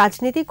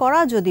রাজনীতি করা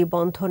যদি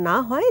বন্ধ না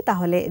হয়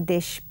তাহলে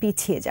দেশ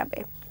পিছিয়ে যাবে।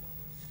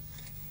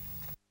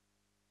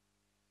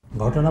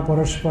 ঘটনা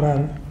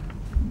পরস্পরার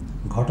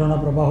ঘটনা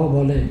প্রবাহ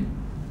বলে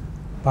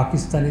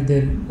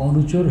পাকিস্তানিদের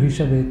অনুচর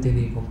হিসাবে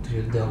তিনি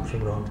মুক্তিযুদ্ধে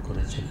অংশগ্রহণ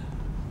করেছিলেন।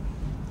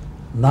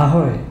 না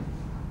হয়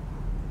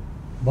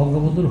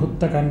বঙ্গবন্ধুর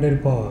হত্যাকাণ্ডের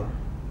পর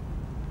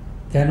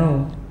কেন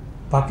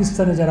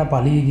পাকিস্তানে যারা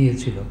পালিয়ে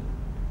গিয়েছিল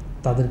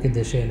তাদেরকে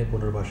দেশে এনে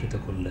পুনর্বাসিত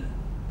করলেন?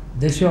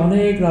 দেশে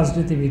অনেক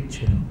রাজনীতিবিদ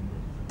ছিল,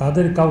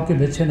 তাদের কাউকে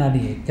বেছে না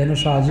নিয়ে কেন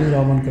শাহ আজিজুর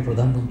রহমানকে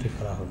প্রধানমন্ত্রী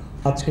করা হলো?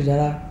 আজকে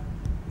যারা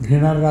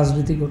ঘৃণার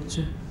রাজনীতি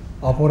করছে,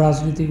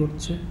 অপরাজনীতি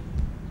করছে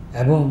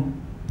এবং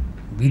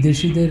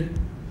বিদেশিদের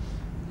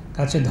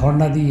কাছে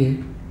ধর্ণা দিয়ে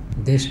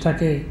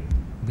দেশটাকে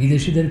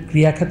বিদেশিদের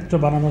ক্রিয়াক্ষেত্র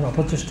বানানোর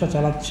অপচেষ্টা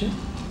চালাচ্ছে,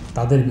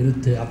 তাদের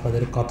বিরুদ্ধে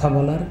আপনাদের কথা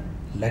বলার,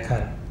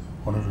 লেখার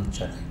অনুরোধ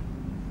জানাই।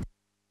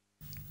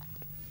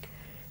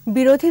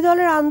 বিরোধী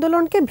দলের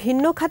আন্দোলনকে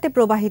ভিন্ন খাতে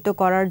প্রবাহিত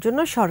করার জন্য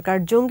সরকার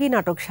জঙ্গি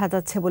নাটক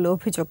সাজাচ্ছে বলে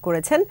অভিযোগ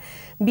করেছেন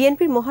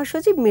বিএনপির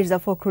মহাসচিব মির্জা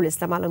ফখরুল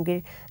ইসলাম আলমগীর।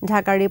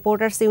 ঢাকার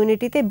রিপোর্টার্স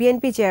ইউনিটিতে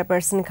বিএনপি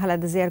চেয়ারপারসন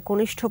খালেদা জিয়ার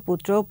কনিষ্ঠ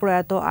পুত্র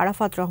প্রয়াত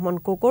আরাফাত রহমান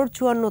কোকর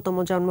 54তম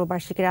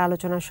জন্মবার্ষিকীর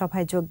আলোচনা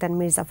সভায় যোগ দেন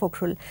মির্জা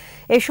ফখরুল।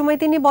 এ সময়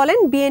তিনি বলেন,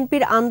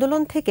 বিএনপির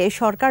আন্দোলন থেকে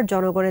সরকার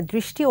জনগণের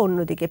দৃষ্টি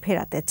অন্যদিকে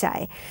ফেরাতে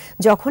চায়।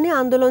 যখনই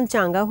আন্দোলন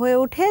চাঙ্গা হয়ে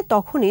ওঠে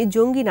তখনই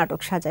জঙ্গি নাটক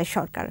সাজায়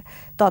সরকার।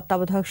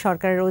 তত্ত্বাবধায়ক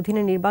সরকারের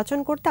অধীনে নির্বাচন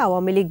করতে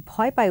আওয়ামী লীগ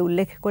ভয় পায়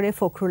উল্লেখ করে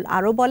ফখরুল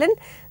আরও বলেন,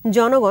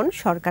 জনগণ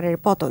সরকারের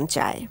পতন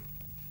চায়।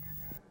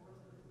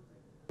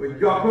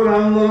 যখন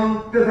আন্দোলন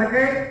উঠতে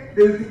থাকে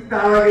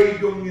তার আগে এই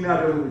জঙ্গি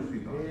নাটক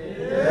অনুষ্ঠিত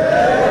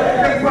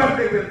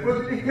দেখবেন,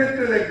 প্রতিটি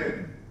ক্ষেত্রে দেখবেন,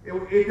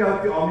 এবং এটা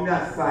হচ্ছে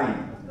অমিনাস সাইন।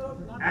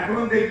 এখন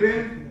দেখবেন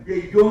যে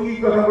জঙ্গি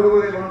কথা বলে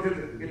বলে মানুষের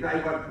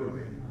ডাইভার্ট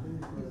করবে,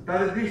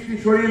 তাদের দৃষ্টি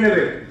সরিয়ে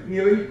নেবে,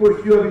 নিয়ে ওই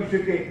পশ্চিমা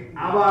বিশ্বকে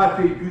আবার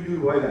সেই জুজুর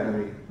ভয়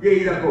দেখাবে যে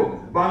এই দেখো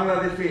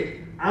বাংলাদেশে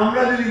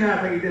আমরা যদি না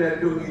থাকি তাহলে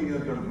জঙ্গি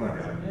নিয়ন্ত্রণ করা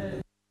যাবে।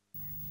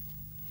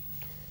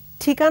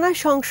 ঠিকানা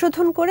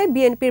সংশোধন করে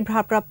বিএনপির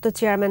ভারপ্রাপ্ত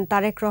চেয়ারম্যান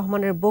তারেক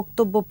রহমানের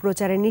বক্তব্য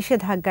প্রচারে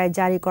নিষেধাজ্ঞায়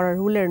জারি করা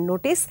রুলের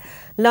নোটিশ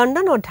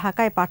লন্ডন ও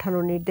ঢাকায়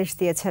পাঠানোর নির্দেশ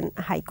দিয়েছেন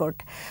হাইকোর্ট।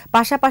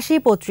 পাশাপাশি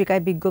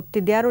পত্রিকায় বিজ্ঞপ্তি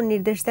দেওয়ারও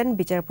নির্দেশ দেন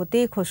বিচারপতি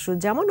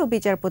খসরুজ্জামান ও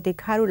বিচারপতি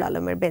খায়রুল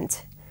আলমের বেঞ্চ।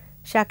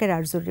 শাকের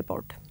আরজুর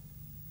রিপোর্ট।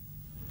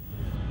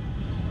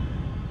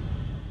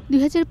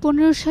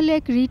 2015 সালে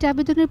এক রিট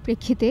আবেদনের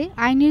প্রেক্ষিতে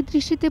আইনের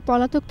দৃষ্টিতে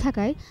পলাতক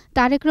থাকায়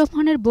তারেক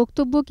রহমানের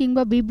বক্তব্য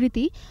কিংবা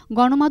বিবৃতি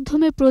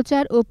গণমাধ্যমে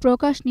প্রচার ও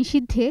প্রকাশ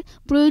নিষিদ্ধে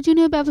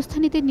প্রয়োজনীয় ব্যবস্থা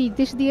নিতে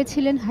নির্দেশ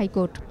দিয়েছিলেন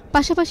হাইকোর্ট।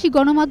 পাশাপাশি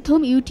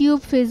গণমাধ্যম ইউটিউব,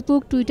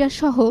 ফেসবুক, টুইটার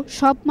সহ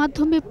সব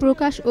মাধ্যমে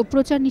প্রকাশ ও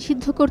প্রচার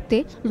নিষিদ্ধ করতে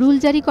রুল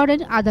জারি করেন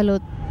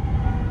আদালত।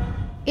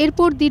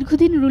 এরপর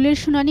দীর্ঘদিন রুলের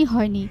শুনানি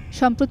হয়নি।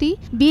 সম্প্রতি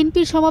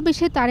বিএনপির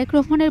সমাবেশে তারেক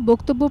রহমানের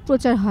বক্তব্য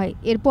প্রচার হয়।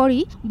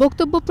 এরপরই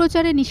বক্তব্য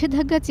প্রচারে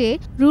নিষেধাজ্ঞা চেয়ে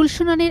রুল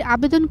শুনানির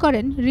আবেদন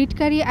করেন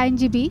রিটকারী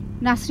আইনজীবী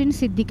নাসরিন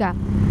সিদ্দিকা।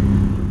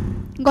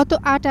 গত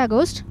 8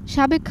 আগস্ট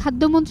সাবেক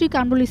খাদ্যমন্ত্রী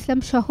কামরুল ইসলাম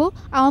সহ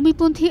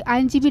আওয়ামীপন্থী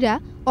আইনজীবীরা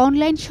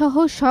অনলাইন সহ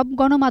সব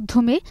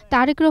গণমাধ্যমে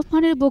তারেক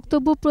রহমানের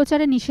বক্তব্য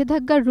প্রচারে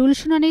নিষেধাজ্ঞার রুল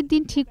শুনানির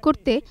দিন ঠিক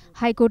করতে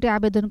হাইকোর্টে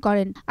আবেদন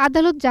করেন।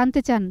 আদালত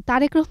জানতে চান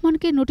তারেক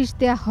রহমানকে নোটিশ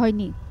দেয়া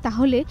হয়নি,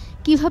 তাহলে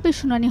কিভাবে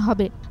শুনানি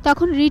হবে?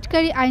 তখন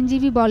রিটকারী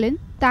আইনজীবী বলেন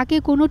তাকে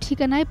কোনো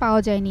ঠিকানায়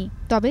পাওয়া যায়নি,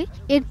 তবে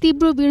এর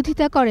তীব্র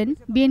বিরোধিতা করেন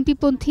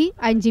বিএনপিপন্থী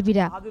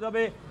আইনজীবীরা।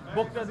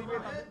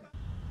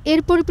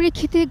 এর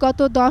পরিপ্রেক্ষিতে গত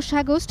 10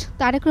 আগস্ট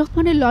তারেক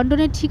রহমানের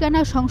লন্ডনের ঠিকানা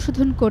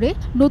সংশোধন করে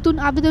নতুন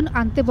আবেদন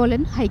আনতে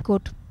বলেন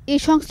হাইকোর্ট। এই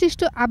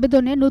সংশ্লিষ্ট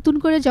আবেদনে নতুন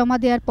করে জমা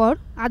দেওয়ার পর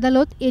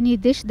আদালত এ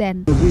নির্দেশ দেন।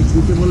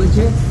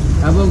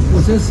 এবং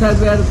প্রসেস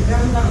সার্ভার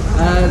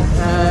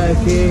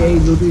কে এই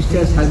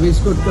নোটিশটা সার্ভিস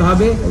করতে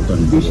হবে,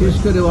 বিশেষ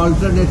করে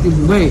অল্টারনেটিভ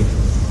ওয়ে।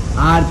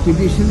 আর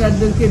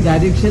পিটিশনারদেরকে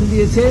ডাইরেকশন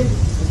দিয়েছে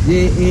যে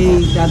এই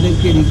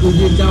তাদেরকে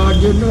রিকুইজিট দেওয়ার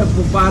জন্য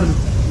প্রপার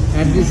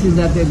অ্যাড্রেসে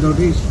যাতে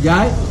নোটিশ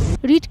যায়।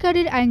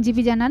 রিটকারীর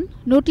আইনজীবী জানান,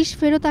 নোটিশ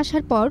ফেরত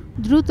আসার পর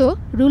দ্রুত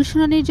রুল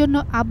শুনানির জন্য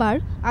আবার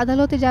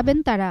আদালতে যাবেন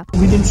তারা।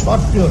 উইদিন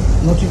শর্ট পিরিয়ড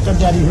নোটিশটা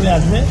জারি হয়ে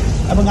আসবে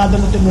এবং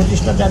আদালতে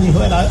নোটিশটা জারি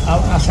হয়ে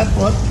আসার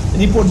পর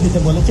রিপোর্ট দিতে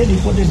বলেছে।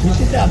 রিপোর্টের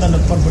ভিত্তিতে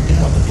আদালত পরবর্তী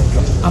পদক্ষেপ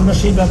করবে। আমরা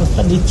সেই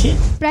ব্যবস্থা নিচ্ছি।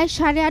 প্রায়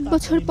 8.5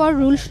 বছর পর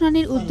রুল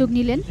শুনানির উদ্যোগ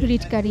নিলেন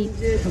রিটকারী।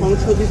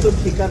 সংশোধিত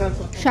ঠিকানা।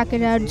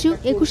 শাকেরা আরজু,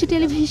 একুশে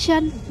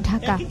টেলিভিশন,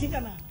 ঢাকা।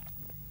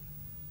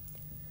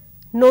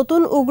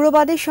 নতুন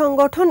উগ্রবাদী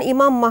সংগঠন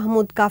ইমাম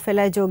মাহমুদ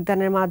কাফেলায়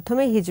যোগদানের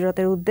মাধ্যমে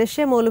হিজরতের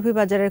উদ্দেশ্যে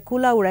মৌলভীবাজারের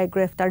কুলাউড়ায়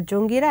গ্রেফতার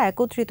জঙ্গিরা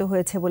একত্রিত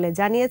হয়েছে বলে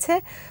জানিয়েছে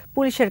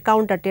পুলিশের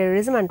counter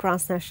terrorism and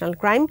transnational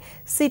crime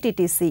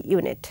CTTC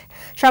unit.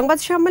 সংবাদ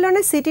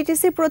সম্মেলনে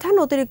সিটিটিসি প্রধান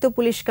অতিরিক্ত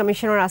পুলিশ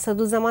কমিশনার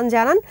আসাদুজ্জামান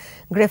জানান,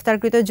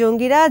 গ্রেফতারকৃত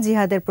জঙ্গিরা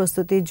জিহাদের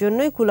প্রস্তুতির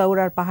জন্যই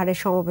কুলাউড়ার পাহাড়ে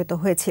সমবেত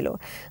হয়েছিল।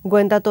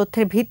 গোয়েন্দা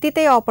তথ্যের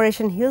ভিত্তিতে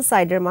অপারেশন হিল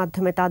সাইডের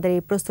মাধ্যমে তাদের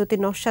এই প্রস্তুতি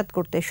নস্যাৎ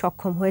করতে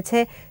সক্ষম হয়েছে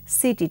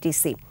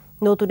সিটিটিসি।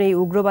 নতুন এই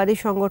উগ্রবাদী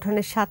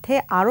সংগঠনের সাথে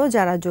আরও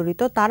যারা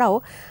জড়িত তারাও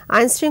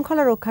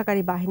আইনশৃঙ্খলা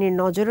রক্ষাকারী বাহিনীর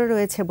নজরে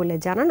রয়েছে বলে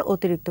জানান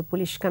অতিরিক্ত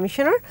পুলিশ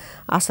কমিশনার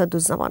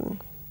আসাদুজ্জামান।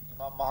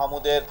 ইমাম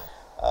মাহমুদের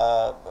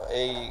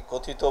এই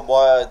কথিত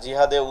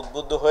জিহাদে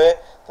উদ্বুদ্ধ হয়ে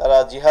তারা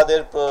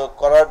জিহাদের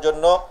করার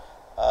জন্য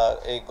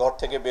এই ঘর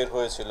থেকে বের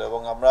হয়েছিল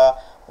এবং আমরা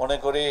মনে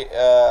করি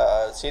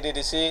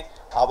সিটিটিসি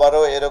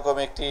আবারও এরকম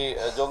একটি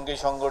জঙ্গি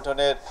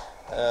সংগঠনের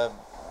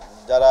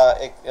যারা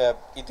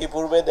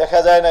ইতিপূর্বে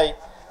দেখা যায় নাই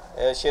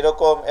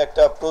সেরকম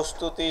একটা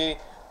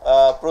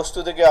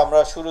প্রস্তুতিকে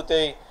আমরা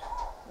শুরুতেই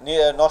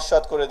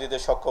নস্যাৎ করে দিতে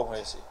সক্ষম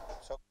হয়েছি।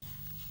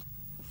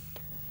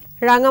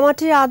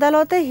 রাঙামাটির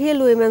আদালতে হিল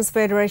উইমেন্স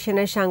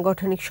ফেডারেশনের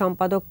সাংগঠনিক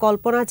সম্পাদক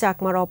কল্পনা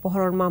চাকমার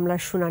অপহরণ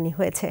মামলার শুনানি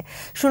হয়েছে।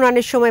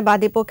 শুনানির সময়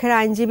বাদীপক্ষের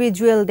আইনজীবী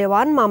জুয়েল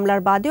দেওয়ান,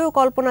 মামলার বাদী ও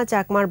কল্পনা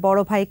চাকমার বড়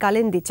ভাই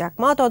কালিন্দি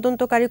চাকমা,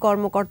 তদন্তকারী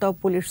কর্মকর্তা ও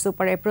পুলিশ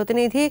সুপারের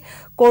প্রতিনিধি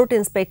কোর্ট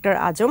ইন্সপেক্টর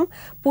আজম,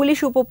 পুলিশ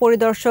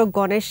উপপরিদর্শক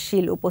গণেশ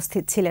শীল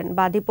উপস্থিত ছিলেন।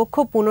 বাদীপক্ষ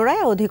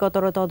পুনরায়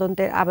অধিকতর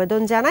তদন্তের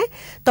আবেদন জানায়,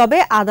 তবে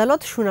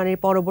আদালত শুনানির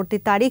পরবর্তী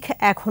তারিখ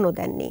এখনও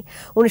দেননি।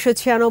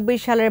 1996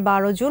 সালের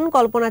 12 জুন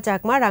কল্পনা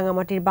চাকমা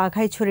রাঙামাটির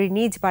বাঘাইছড়ির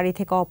নিজ বাড়ি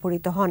থেকে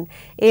অপহৃত হন।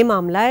 এ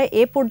মামলায়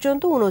এ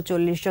পর্যন্ত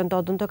 39 জন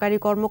তদন্তকারী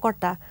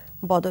কর্মকর্তা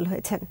বদল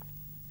হয়েছেন।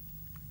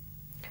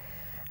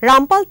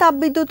 রামপাল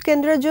তাপবিদ্যুৎ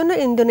কেন্দ্রের জন্য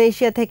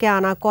ইন্দোনেশিয়া থেকে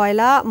আনা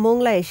কয়লা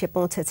মোংলায় এসে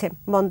পৌঁছেছে।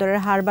 বন্দরের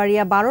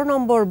হারবাড়িয়া 12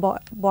 নম্বর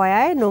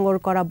বয়ায় নোঙর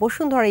করা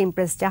বসুন্ধরা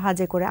ইমপ্রেস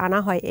জাহাজে করে আনা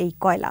হয় এই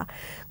কয়লা।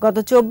 গত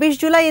 24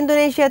 জুলাই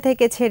ইন্দোনেশিয়া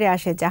থেকে ছেড়ে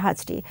আসে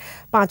জাহাজটি।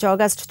 5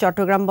 অগস্ট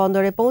চট্টগ্রাম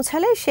বন্দরে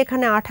পৌঁছালে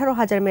সেখানে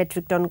 18,000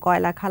 মেট্রিক টন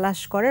কয়লা খালাস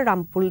করে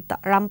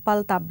রামপাল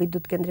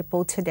তাপবিদ্যুৎ কেন্দ্রে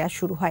পৌঁছে দেওয়া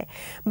শুরু হয়।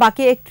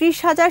 বাকি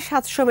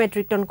 31,700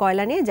 মেট্রিক টন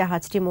কয়লা নিয়ে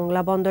জাহাজটি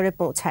মোংলা বন্দরে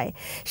পৌঁছায়।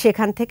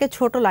 সেখান থেকে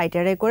ছোট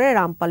লাইটারে করে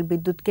রামপাল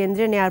বিদ্যুৎ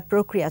কেন্দ্রে নেওয়ার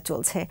প্রক্রিয়া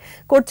চলছে।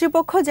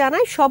 কর্তৃপক্ষ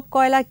জানায়, সব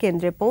কয়লা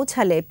কেন্দ্রে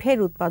পৌঁছালে ফের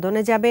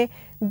উৎপাদনে যাবে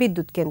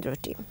বিদ্যুৎ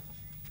কেন্দ্রটি।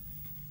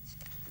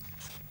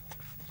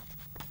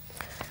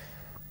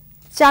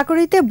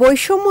 চাকরিতে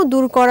বৈষম্য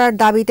দূর করার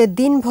দাবিতে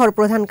দিনভর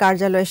প্রধান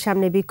কার্যালয়ের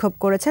সামনে বিক্ষোভ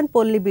করেছেন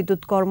পল্লী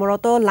বিদ্যুৎ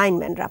কর্মরত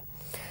লাইনম্যানরা।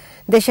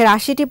 দেশের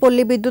 80টি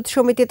পল্লী বিদ্যুৎ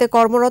সমিতিতে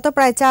কর্মরত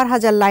প্রায়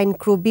 4,000 লাইন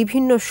ক্রু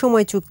বিভিন্ন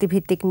সময়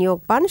চুক্তিভিত্তিক নিয়োগ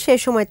পান। সে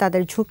সময়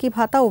তাদের ঝুঁকি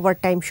ভাতা,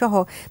 ওভারটাইম সহ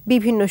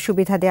বিভিন্ন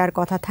সুবিধা দেওয়ার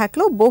কথা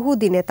থাকলেও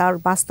বহুদিনে তার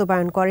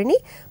বাস্তবায়ন করেনি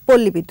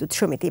পল্লী বিদ্যুৎ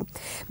সমিতি।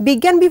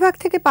 বিজ্ঞান বিভাগ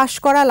থেকে পাশ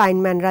করা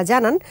লাইনম্যানরা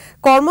জানান,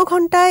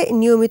 কর্মঘণ্টায়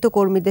নিয়মিত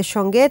কর্মীদের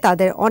সঙ্গে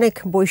তাদের অনেক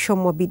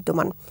বৈষম্য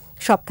বিদ্যমান।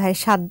 সপ্তাহে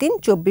 7 দিন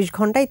 24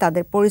 ঘন্টায়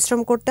তাদের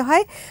পরিশ্রম করতে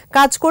হয়।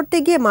 কাজ করতে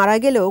গিয়ে মারা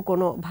গেলেও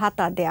কোনো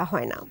ভাতা দেয়া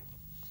হয় না।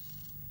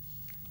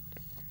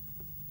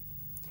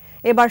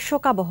 এবার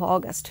শোকাবহ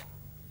অগাস্ট।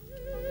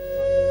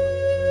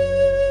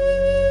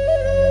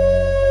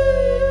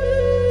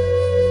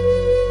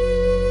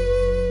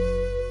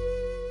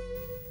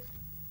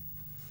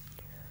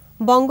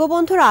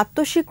 বঙ্গবন্ধুর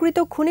আত্মস্বীকৃত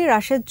খুনি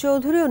রাশেদ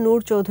চৌধুরী ও নূর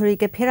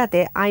চৌধুরীকে ফেরাতে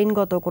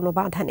আইনগত কোনো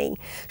বাধা নেই,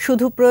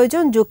 শুধু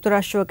প্রয়োজন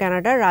যুক্তরাষ্ট্র ও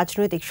কানাডার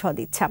রাজনৈতিক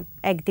সদিচ্ছা।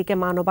 একদিকে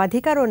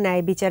মানবাধিকার ও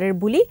ন্যায় বিচারের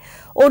বুলি,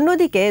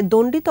 অন্যদিকে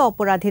দণ্ডিত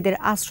অপরাধীদের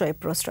আশ্রয়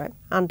প্রশ্রয়।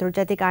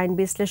 আন্তর্জাতিক আইন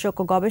বিশ্লেষক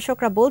ও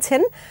গবেষকরা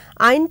বলছেন,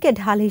 আইনকে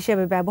ঢাল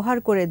হিসেবে ব্যবহার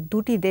করে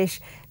দুটি দেশ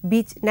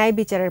ন্যায়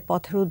বিচারের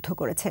পথ রুদ্ধ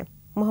করেছে।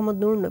 মোহাম্মদ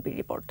নুর নবীর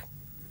রিপোর্ট।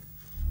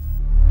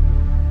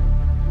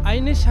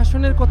 আইনের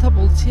শাসনের কথা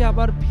বলছি,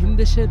 আবার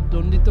ভিনদেশের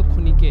দণ্ডিত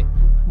খুনিকে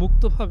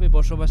মুক্তভাবে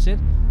বসবাসের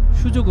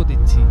সুযোগও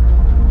দিচ্ছি।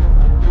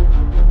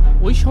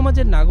 ওই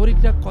সমাজের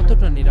নাগরিকরা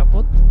কতটা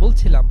নিরাপদ?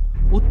 বলছিলাম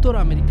উত্তর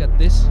আমেরিকার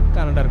দেশ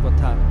কানাডার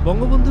কথা।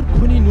 বঙ্গবন্ধুর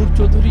খুনি নূর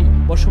চৌধুরী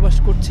বসবাস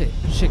করছে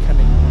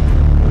সেখানে।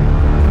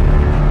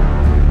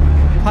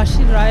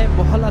 ফাঁসির রায়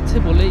বহাল আছে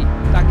বলেই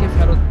তাকে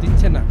ফেরত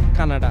দিচ্ছে না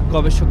কানাডা।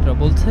 গবেষকরা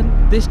বলছেন,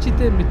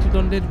 দেশটিতে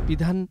মৃত্যুদণ্ডের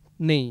বিধান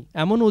নেই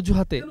এমন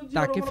অজুহাতে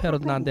তাকে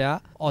ফেরত না দেয়া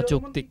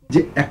অযৌক্তিক।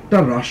 যে একটা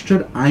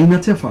রাষ্ট্রের আইন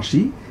আছে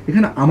ফাঁসি,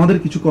 এখানে আমাদের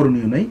কিছু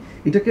করণীয় নাই।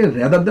 এটাকে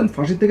রেদার দেন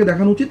ফাঁসি থেকে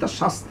দেখানো উচিত তার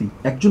শাস্তি।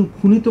 একজন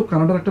খুনি তো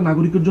কানাডার একটা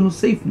নাগরিকের জন্য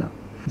সেফ না,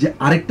 যে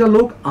আরেকটা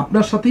লোক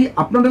আপনার সাথেই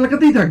আপনার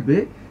এলাকাতেই থাকবে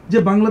যে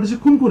বাংলাদেশে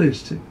খুন করে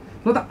এসছে,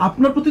 তাহলে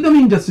আপনার প্রতি তো আমি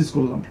ইনজাস্টিস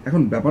করলাম।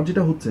 এখন ব্যাপার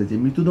যেটা হচ্ছে যে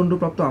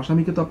মৃত্যুদণ্ডপ্রাপ্ত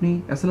আসামিকে তো আপনি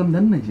অ্যাসাইলাম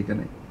দেন নাই,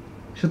 সেখানে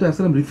সে তো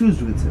অ্যাসাইলাম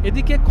রিফিউজড হয়েছে।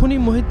 এদিকে খুনি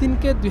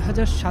মহিউদ্দিনকে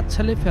 2007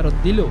 সালে ফেরত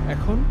দিলেও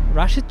এখন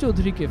রাশেদ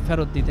চৌধুরীকে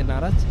ফেরত দিতে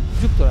নারাজ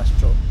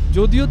যুক্তরাষ্ট্র।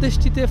 যদিও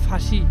দেশটিতে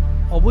ফাঁসি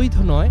অবৈধ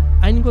নয়,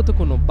 আইনগত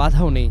কোনো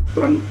বাধাও নেই।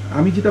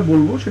 আমি যেটা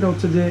বলবো সেটা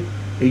হচ্ছে যে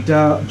এইটা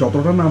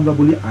যতটা না আমরা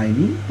বলি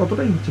আইনি,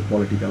 ততটাই হচ্ছে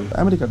পলিটিক্যাল।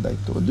 আমেরিকার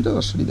দায়িত্ব, দুটো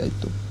রাষ্ট্রেরই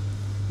দায়িত্ব,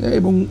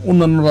 এবং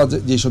অন্যান্যরা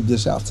যেসব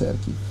দেশে আছে আর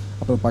কি,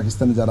 আপনার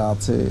পাকিস্তানে যারা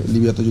আছে,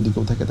 লিবিয়াতে যদি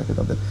কেউ থাকে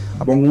তাদের।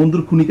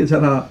 বঙ্গবন্ধুর খুনিকে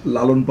যারা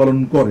লালন পালন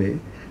করে,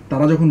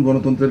 তারা যখন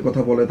গণতন্ত্রের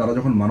কথা বলে, তারা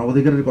যখন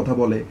মানবাধিকারের কথা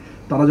বলে,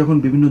 তারা যখন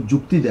বিভিন্ন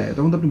যুক্তি দেয়,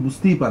 তখন তো আপনি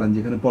বুঝতেই পারেন যে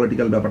এখানে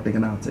পলিটিক্যাল ব্যাপারটা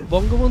এখানে আছে।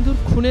 বঙ্গবন্ধুর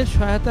খুনের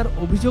সহায়তার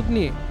অভিযোগ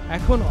নিয়ে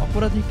এখন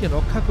অপরাধীকে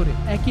রক্ষা করে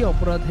একই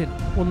অপরাধের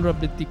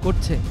পুনরাবৃত্তি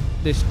করছে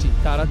দেশটি।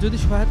 তারা যদি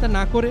সহায়তা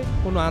না করে,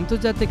 কোনো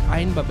আন্তর্জাতিক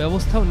আইন বা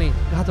ব্যবস্থাও নেই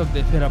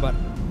ঘাতকদের ফেরাবার।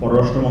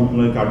 পররাষ্ট্র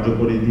মন্ত্রণালয়ের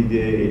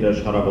কার্যপরিধিতে এটা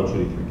সারা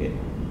বছরই থাকে।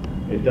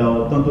 এটা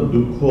অত্যন্ত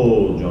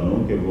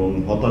দুঃখজনক এবং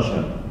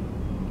হতাশার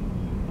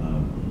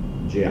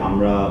যে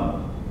আমরা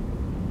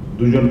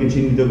দুজনকে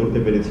চিহ্নিত করতে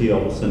পেরেছি,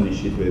 অবস্থান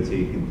নিশ্চিত হয়েছে,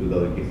 কিন্তু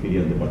তাদেরকে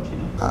ফিরিয়ে আনতে পারছি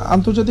না।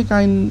 আন্তর্জাতিক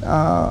আইন,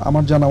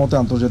 আমার জানা মতে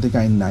আন্তর্জাতিক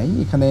আইন নাই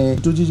এখানে।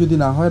 যদি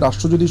না হয়,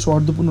 রাষ্ট্র যদি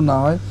সৌহার্দ্যপূর্ণ না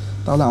হয়,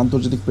 তাহলে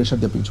আন্তর্জাতিক প্রেশার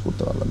দিয়ে আপনি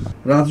করতে পারবেন না।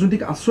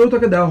 রাজনৈতিক আশ্রয়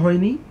তাকে দেওয়া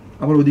হয়নি,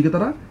 আবার ওইদিকে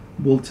তারা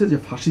বলছে যে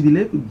ফাঁসি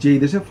দিলে যেই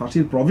দেশে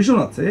ফাঁসির প্রভিশন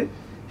আছে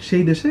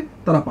সেই দেশে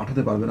তারা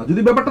পাঠাতে পারবে না।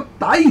 যদি ব্যাপারটা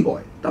তাই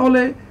হয়,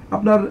 তাহলে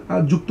আপনার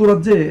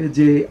যুক্তরাজ্যে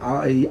যে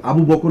এই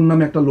আবু বকর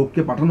নামে একটা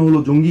লোককে পাঠানো হলো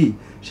জঙ্গি,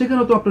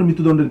 সেখানে তো আপনার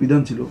মৃত্যুদণ্ডের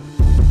বিধান ছিল।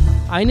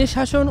 আইনের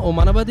শাসন ও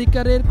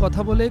মানবাধিকারের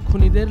কথা বলে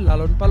খুনিদের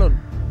লালন পালন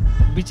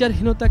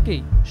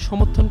বিচারহীনতাকেই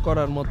সমর্থন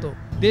করার মতো।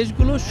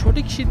 দেশগুলো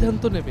সঠিক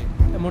সিদ্ধান্ত নেবে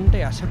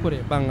এমনটাই আশা করে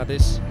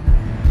বাংলাদেশ।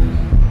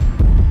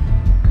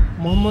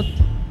 মোহাম্মদ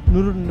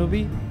নুরুন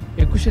নবী,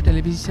 একুশে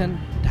টেলিভিশন,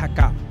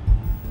 ঢাকা।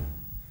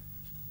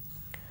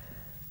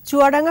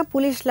 চুয়াডাঙ্গা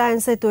পুলিশ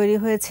লাইন্সে তৈরি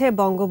হয়েছে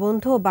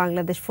বঙ্গবন্ধু ও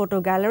বাংলাদেশ ফটো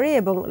গ্যালারি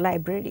এবং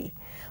লাইব্রেরি।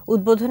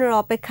 উদ্বোধনের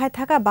অপেক্ষায়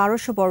থাকা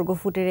 1200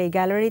 বর্গফুটের এই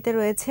গ্যালারিতে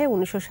রয়েছে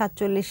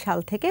 1947 সাল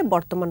থেকে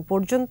বর্তমান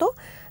পর্যন্ত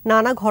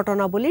নানা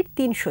ঘটনাবলীর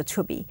 300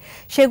 ছবি।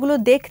 সেগুলো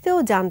দেখতে ও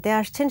জানতে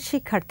আসছেন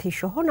শিক্ষার্থী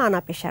সহ নানা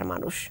পেশার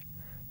মানুষ।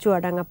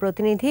 চুয়াডাঙ্গা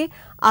প্রতিনিধি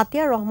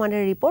আতিয়া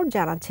রহমানের রিপোর্ট,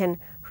 জানাচ্ছেন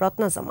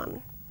রত্না জামান।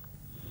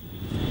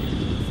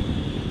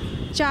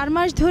 4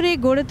 মাস ধরে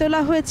গড়ে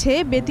তোলা হয়েছে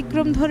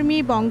ব্যতিক্রমধর্মী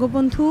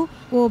বঙ্গবন্ধু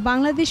ও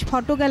বাংলাদেশ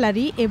ফটো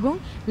গ্যালারি এবং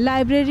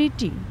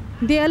লাইব্রেরিটি।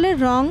 দেয়ালের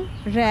রং,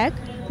 র্যাক,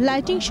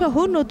 লাইটিং সহ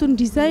নতুন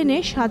ডিজাইনে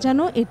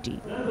সাজানো এটি।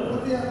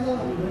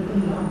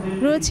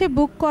 রয়েছে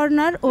বুক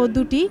কর্নার ও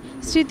 2টি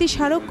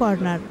স্মৃতিস্মারক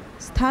কর্নার।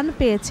 স্থান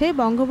পেয়েছে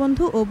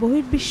বঙ্গবন্ধু ও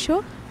বহির্বিশ্ব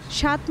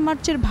 7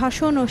 মার্চের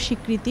ভাষণ ও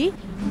স্বীকৃতি,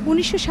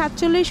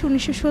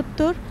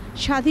 1947-1970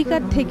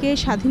 স্বাধিকার থেকে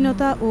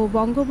স্বাধীনতা ও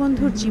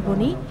বঙ্গবন্ধুর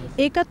জীবনী,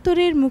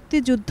 71-এর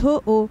মুক্তিযুদ্ধ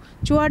ও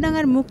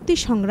চুয়াডাঙ্গার মুক্তি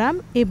সংগ্রাম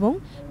এবং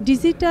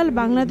ডিজিটাল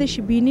বাংলাদেশ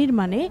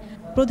বিনির্মাণে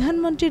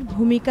প্রধানমন্ত্রীর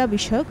ভূমিকা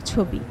বিষয়ক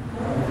ছবি।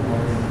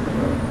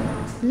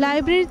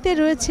 লাইব্রেরিতে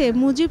রয়েছে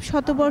মুজিব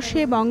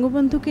শতবর্ষে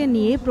বঙ্গবন্ধুকে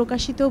নিয়ে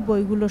প্রকাশিত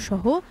বইগুলো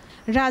সহ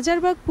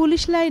রাজারবাগ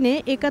পুলিশ লাইনে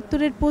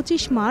 71-এর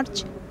 25 মার্চ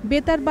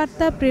বেতার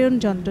বার্তা প্রেরণ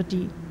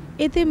যন্ত্রটি।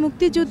 এতে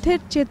মুক্তিযুদ্ধের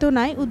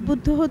চেতনায়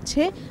উদ্বুদ্ধ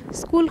হচ্ছে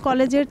স্কুল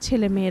কলেজের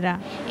ছেলেমেয়েরা।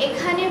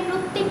 এখানে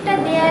প্রত্যেকটা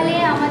দেয়ালে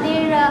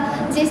আমাদের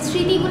যে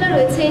স্মৃতিগুলো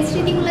রয়েছে, এই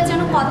স্মৃতিগুলো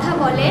যেন কথা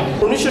বলে।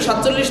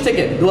 1947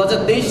 থেকে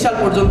 2023 সাল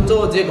পর্যন্ত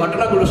যে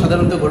ঘটনাগুলো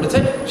সাধারণত ঘটেছে,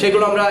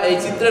 সেগুলো আমরা এই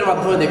চিত্রের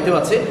মাধ্যমে দেখতে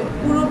পাচ্ছি।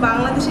 পুরো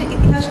বাংলাদেশের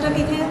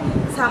ইতিহাসটাকে এখানে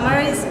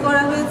সামারাইজ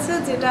করা হয়েছে,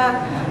 যেটা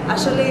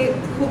আসলে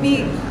খুবই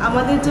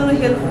আমাদের জন্য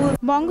হেল্পফুল।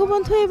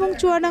 বঙ্গবন্ধু এবং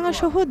চুয়াডাঙ্গা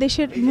সহ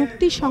দেশের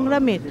মুক্তি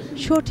সংগ্রামের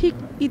সঠিক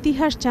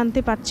ইতিহাস জানতে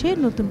পারছে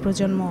নতুন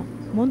প্রজন্ম।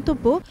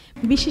 মন্তব্য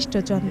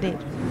বিশিষ্টজনদের।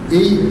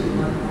 এই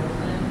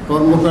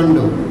কর্মকাণ্ড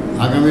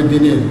আগামী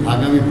দিনের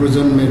আগামী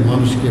প্রজন্মের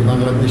মানুষকে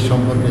বাংলাদেশ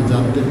সম্পর্কে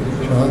জানতে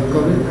সহায়ক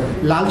হবে।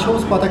 লাল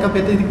সবুজ পতাকা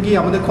পেতে গিয়ে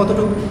আমাদের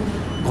কতটুকু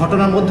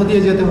ঘটনার মধ্য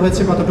দিয়ে যেতে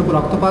হয়েছে, কতটুকু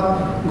রক্তপাত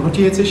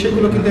ঘটিয়েছে,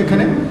 সেগুলো কিন্তু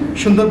এখানে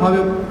সুন্দরভাবে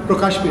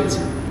প্রকাশ পেয়েছে।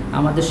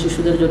 আমাদের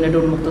শিশুদের জন্য এটা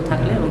উন্মুক্ত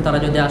থাকলে এবং তারা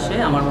যদি আসে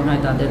আমার মনে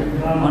হয় তাদের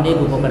অনেক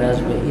উপকারে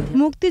আসবে।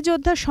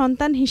 মুক্তিযোদ্ধার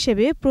সন্তান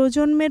হিসেবে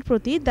প্রজন্মের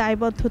প্রতি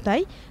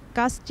দায়বদ্ধতায়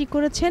কাজটি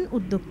করেছেন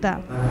উদ্যোক্তা।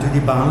 যদি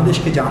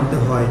বাংলাদেশকে জানতে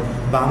হয়,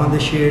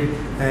 বাংলাদেশের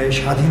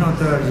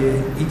স্বাধীনতার যে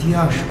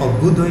ইতিহাস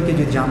অভ্যুদয়কে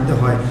যদি জানতে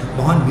হয়,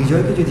 মহান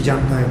বিজয়কে যদি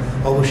জানতে হয়,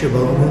 অবশ্যই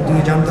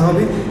বঙ্গবন্ধুকে জানতে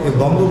হবে।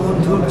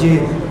 বঙ্গবন্ধুর যে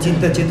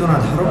চিন্তা চেতনা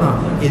ধারণা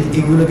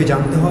এগুলোকে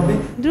জানতে হবে।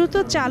 দ্রুত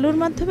চালুর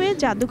মাধ্যমে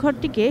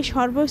জাদুঘরটিকে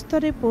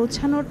সর্বস্তরে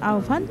পৌঁছানোর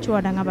আহ্বান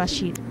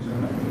চুয়াডাঙ্গাবাসীর।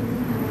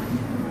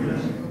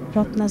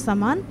 রত্না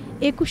সামান,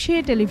 একুশে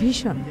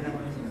টেলিভিশন।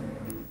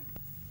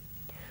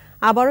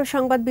 আবারও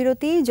সংবাদ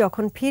বিরতি।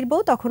 যখন ফিরবো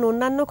তখন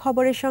অন্যান্য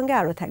খবরের সঙ্গে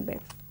আরও থাকবে।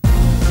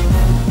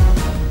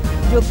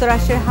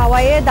 যুক্তরাষ্ট্রের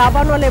হাওয়াইয়ে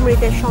দাবানলে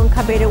মৃতের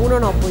সংখ্যা বেড়ে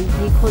 89,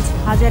 নিখোঁজ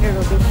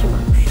 1000-এরও বেশি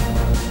মানুষ।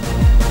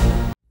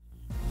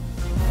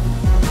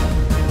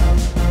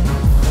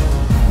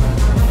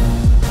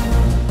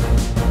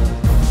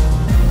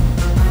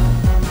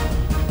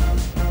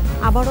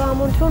 আবারও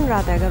আমন্ত্রণ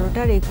রাত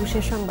 11টার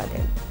একুশে সংবাদে।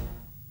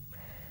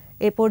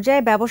 এ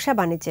পর্যায়ে ব্যবসা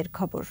বাণিজ্যের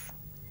খবর।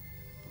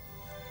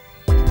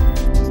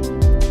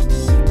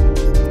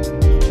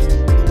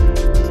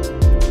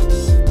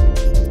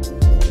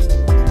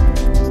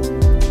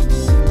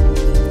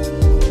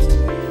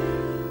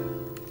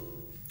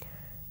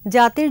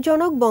 জাতির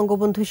জনক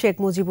বঙ্গবন্ধু শেখ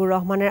মুজিবুর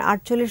রহমানের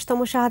 ৪৮তম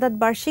শাহাদাত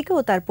বার্ষিকী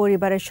ও তার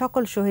পরিবারের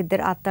সকল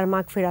শহীদদের আত্মার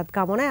মাগফিরাত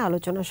কামনায়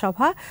আলোচনা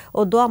সভা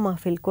ও দোয়া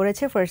মাহফিল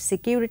করেছে ফার্স্ট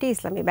সিকিউরিটি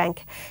ইসলামী ব্যাংক।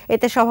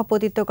 এতে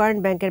সভাপতিত্ব করেন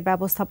ব্যাংকের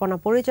ব্যবস্থাপনা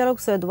পরিচালক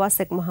সৈয়দ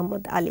ওয়াসেক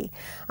মোহাম্মদ আলী।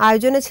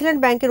 আয়োজনে ছিলেন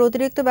ব্যাংকের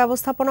অতিরিক্ত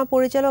ব্যবস্থাপনা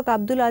পরিচালক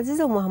আব্দুল আজিজ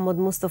ও মোহাম্মদ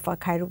মুস্তফা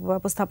খায়রু,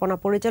 ব্যবস্থাপনা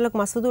পরিচালক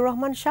মাসুদুর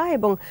রহমান শাহ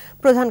এবং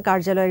প্রধান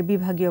কার্যালয়ের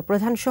বিভাগীয়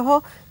প্রধান সহ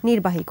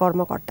নির্বাহী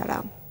কর্মকর্তারা।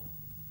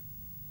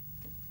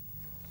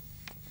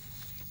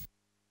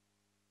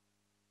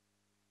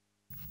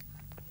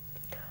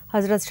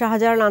 হযরত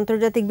শাহজালাল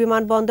আন্তর্জাতিক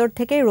বিমানবন্দর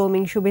থেকে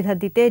রোমিং সুবিধা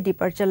দিতে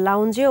ডিপার্চার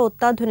লাউঞ্জে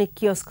অত্যাধুনিক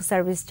কিওস্ক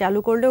সার্ভিস চালু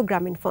করলেও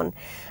গ্রামীণফোন।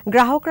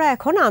 গ্রাহকরা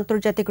এখন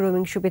আন্তর্জাতিক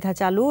রোমিং সুবিধা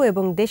চালু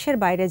এবং দেশের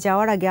বাইরে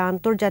যাওয়ার আগে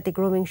আন্তর্জাতিক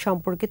রোমিং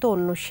সম্পর্কিত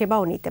অন্য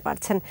সেবাও নিতে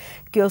পারছেন।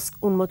 কিওস্ক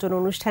উন্মোচন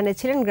অনুষ্ঠানে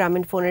ছিলেন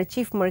গ্রামীণফোনের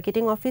chief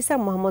marketing officer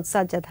Mohammad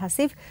Sajjad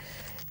Hasif,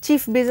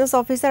 chief business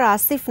officer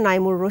Asif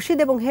Naimur Rashid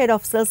এবং head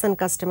of sales and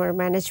customer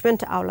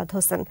management আওলাদ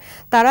হোসেন।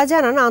 তারা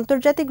জানান,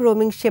 আন্তর্জাতিক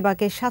রোমিং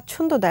সেবাকে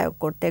স্বাচ্ছন্দ্যদায়ক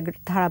করতে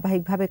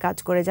ধারাবাহিকভাবে কাজ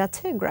করে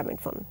যাচ্ছে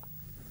গ্রামীণফোন।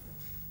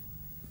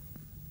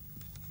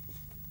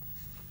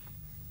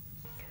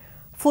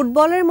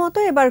 ফুটবলের মতো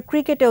এবার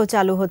ক্রিকেটেও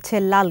চালু হচ্ছে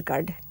লাল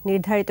কার্ড।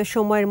 নির্ধারিত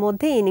সময়ের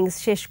মধ্যে ইনিংস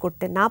শেষ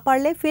করতে না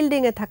পারলে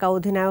ফিল্ডিংয়ে থাকা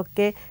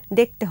অধিনায়ককে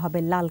দেখতে হবে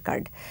লাল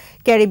কার্ড।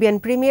 ক্যারিবিয়ান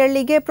প্রিমিয়ার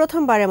লিগে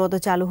প্রথমবারের মতো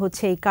চালু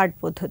হচ্ছে এই কার্ড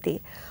পদ্ধতি।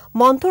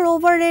 মন্থর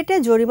ওভার রেটে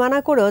জরিমানা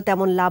করেও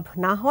তেমন লাভ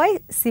না হয়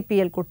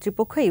সিপিএল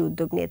কর্তৃপক্ষ এই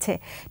উদ্যোগ নিয়েছে।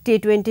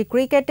 টি-20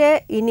 ক্রিকেটে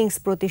ইনিংস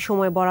প্রতি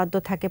সময় বরাদ্দ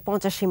থাকে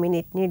 85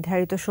 মিনিট।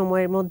 নির্ধারিত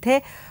সময়ের মধ্যে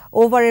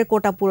ওভারের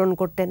কোটা পূরণ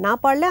করতে না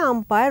পারলে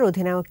আম্পায়ার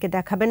অধিনায়ককে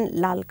দেখাবেন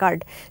লাল কার্ড,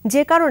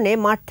 যে কারণে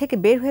মাঠ থেকে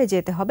বের হয়ে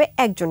যেতে হবে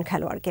একজন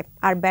খেলোয়াড়কে।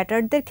 আর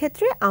ব্যাটারদের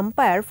ক্ষেত্রে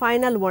আম্পায়ার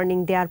ফাইনাল ওয়ার্নিং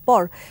দেওয়ার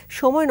পর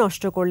সময়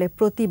নষ্ট করলে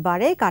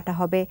প্রতিবারে কাটা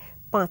হবে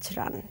 5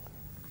 রান।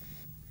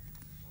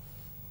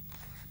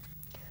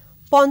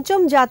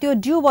 পঞ্চম জাতীয়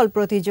ডিউ বল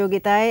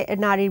প্রতিযোগিতায়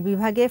নারীর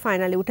বিভাগে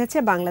ফাইনালে উঠেছে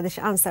বাংলাদেশ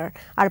আনসার,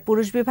 আর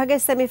পুরুষ বিভাগে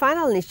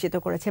সেমিফাইনাল নিশ্চিত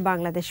করেছে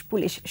বাংলাদেশ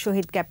পুলিশ।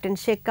 শহীদ ক্যাপ্টেন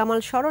শেখ কামাল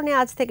স্মরণে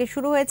আজ থেকে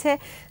শুরু হয়েছে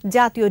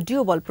জাতীয়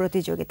ডিউ বল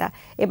প্রতিযোগিতা।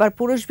 এবার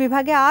পুরুষ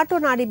বিভাগে 8 ও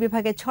নারী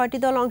বিভাগে 6টি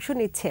দল অংশ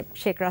নিচ্ছে।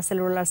 শেখ রাসেল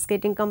রোলার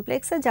স্কেটিং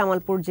কমপ্লেক্সে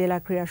জামালপুর জেলা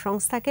ক্রীড়া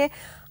সংস্থাকে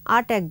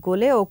 8-1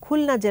 গোলে ও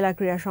খুলনা জেলা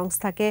ক্রীড়া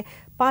সংস্থাকে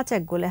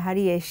 5-1 গোলে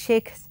হারিয়ে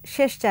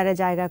শেষ 4-এ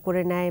জায়গা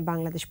করে নেয়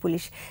বাংলাদেশ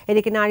পুলিশ।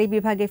 এদিকে নারী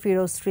বিভাগে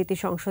ফিরোজ স্মৃতি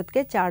সংসদকে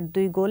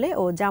 4-2 গোলে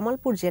ও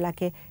জামালপুর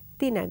জেলাকে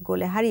 3-1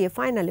 গোলে হারিয়ে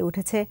ফাইনালে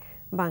উঠেছে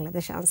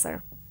বাংলাদেশ আনসার।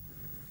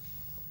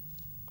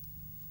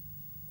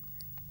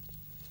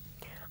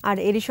 আর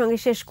এরই সঙ্গে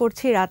শেষ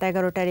করছি রাত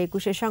 11টার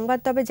 21 সংবাদ।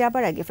 তবে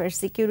যাবার আগে ফার্স্ট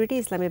সিকিউরিটি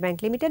ইসলামী ব্যাংক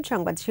লিমিটেড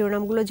সংবাদ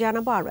শিরোনামগুলো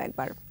জানাবো আরও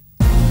একবার।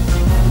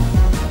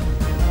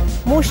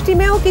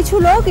 মুষ্টিমেয় কিছু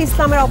লোক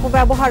ইসলামের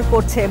অপব্যবহার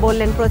করছে,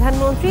 বললেন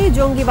প্রধানমন্ত্রী।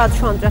 জঙ্গিবাদ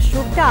সন্ত্রাস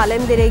রুখতে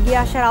আলেমদের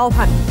এগিয়ে আসার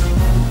আহ্বান।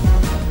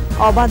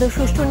 অবাধ ও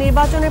সুষ্ঠু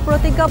নির্বাচনে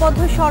প্রতিজ্ঞাবদ্ধ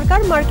সরকার।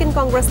 মার্কিন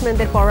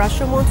কংগ্রেসম্যানদের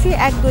পররাষ্ট্রমন্ত্রী।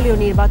 একদলীয়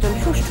নির্বাচন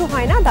সুষ্ঠু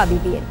হয় না দাবি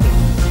বিএনপি।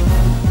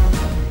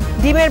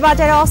 ডিমের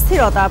বাজারে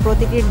অস্থিরতা,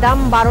 প্রতিটির দাম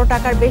 12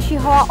 টাকার বেশি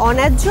হওয়া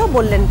অন্যায্য,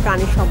 বললেন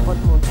প্রাণী সম্পদ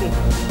মন্ত্রী।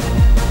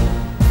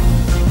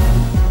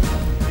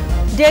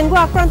 ডেঙ্গু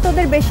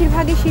আক্রান্তদের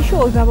বেশিরভাগই শিশু,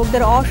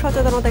 অভিভাবকদের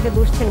অসচেতনতাকে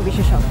দুষছেন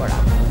বিশেষজ্ঞরা।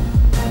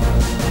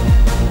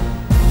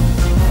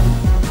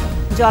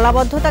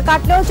 জলাবদ্ধতা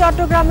কাটলেও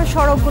চট্টগ্রামের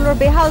সড়কগুলোর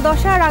বেহাল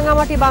দশা।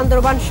 রাঙামাটি,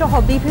 বান্দরবান সহ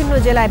বিভিন্ন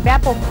জেলায়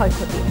ব্যাপক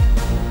ক্ষয়ক্ষতি।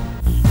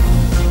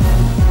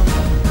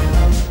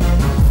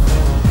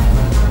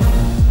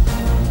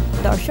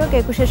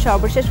 একুশের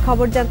সর্বশেষ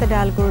খবর জানতে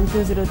ডায়াল করুন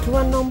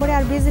 2021 নম্বরে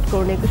আর ভিজিট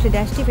করুন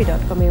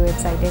ekushe-tv.com এই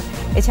ওয়েবসাইটে।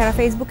 এছাড়া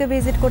ফেসবুকে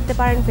ভিজিট করতে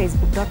পারেন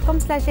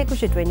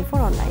facebook.com/ekushe24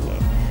 অনলাইনে।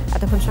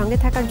 এতক্ষণ সঙ্গে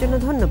থাকার জন্য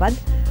ধন্যবাদ।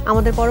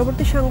 আমাদের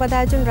পরবর্তী সংবাদ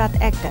আয়োজন রাত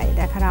 1টায়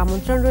দেখার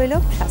আমন্ত্রণ রইল।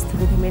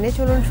 স্বাস্থ্যবিধি মেনে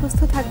চলুন,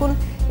 সুস্থ থাকুন,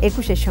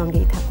 একুশের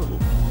সঙ্গেই থাকুন।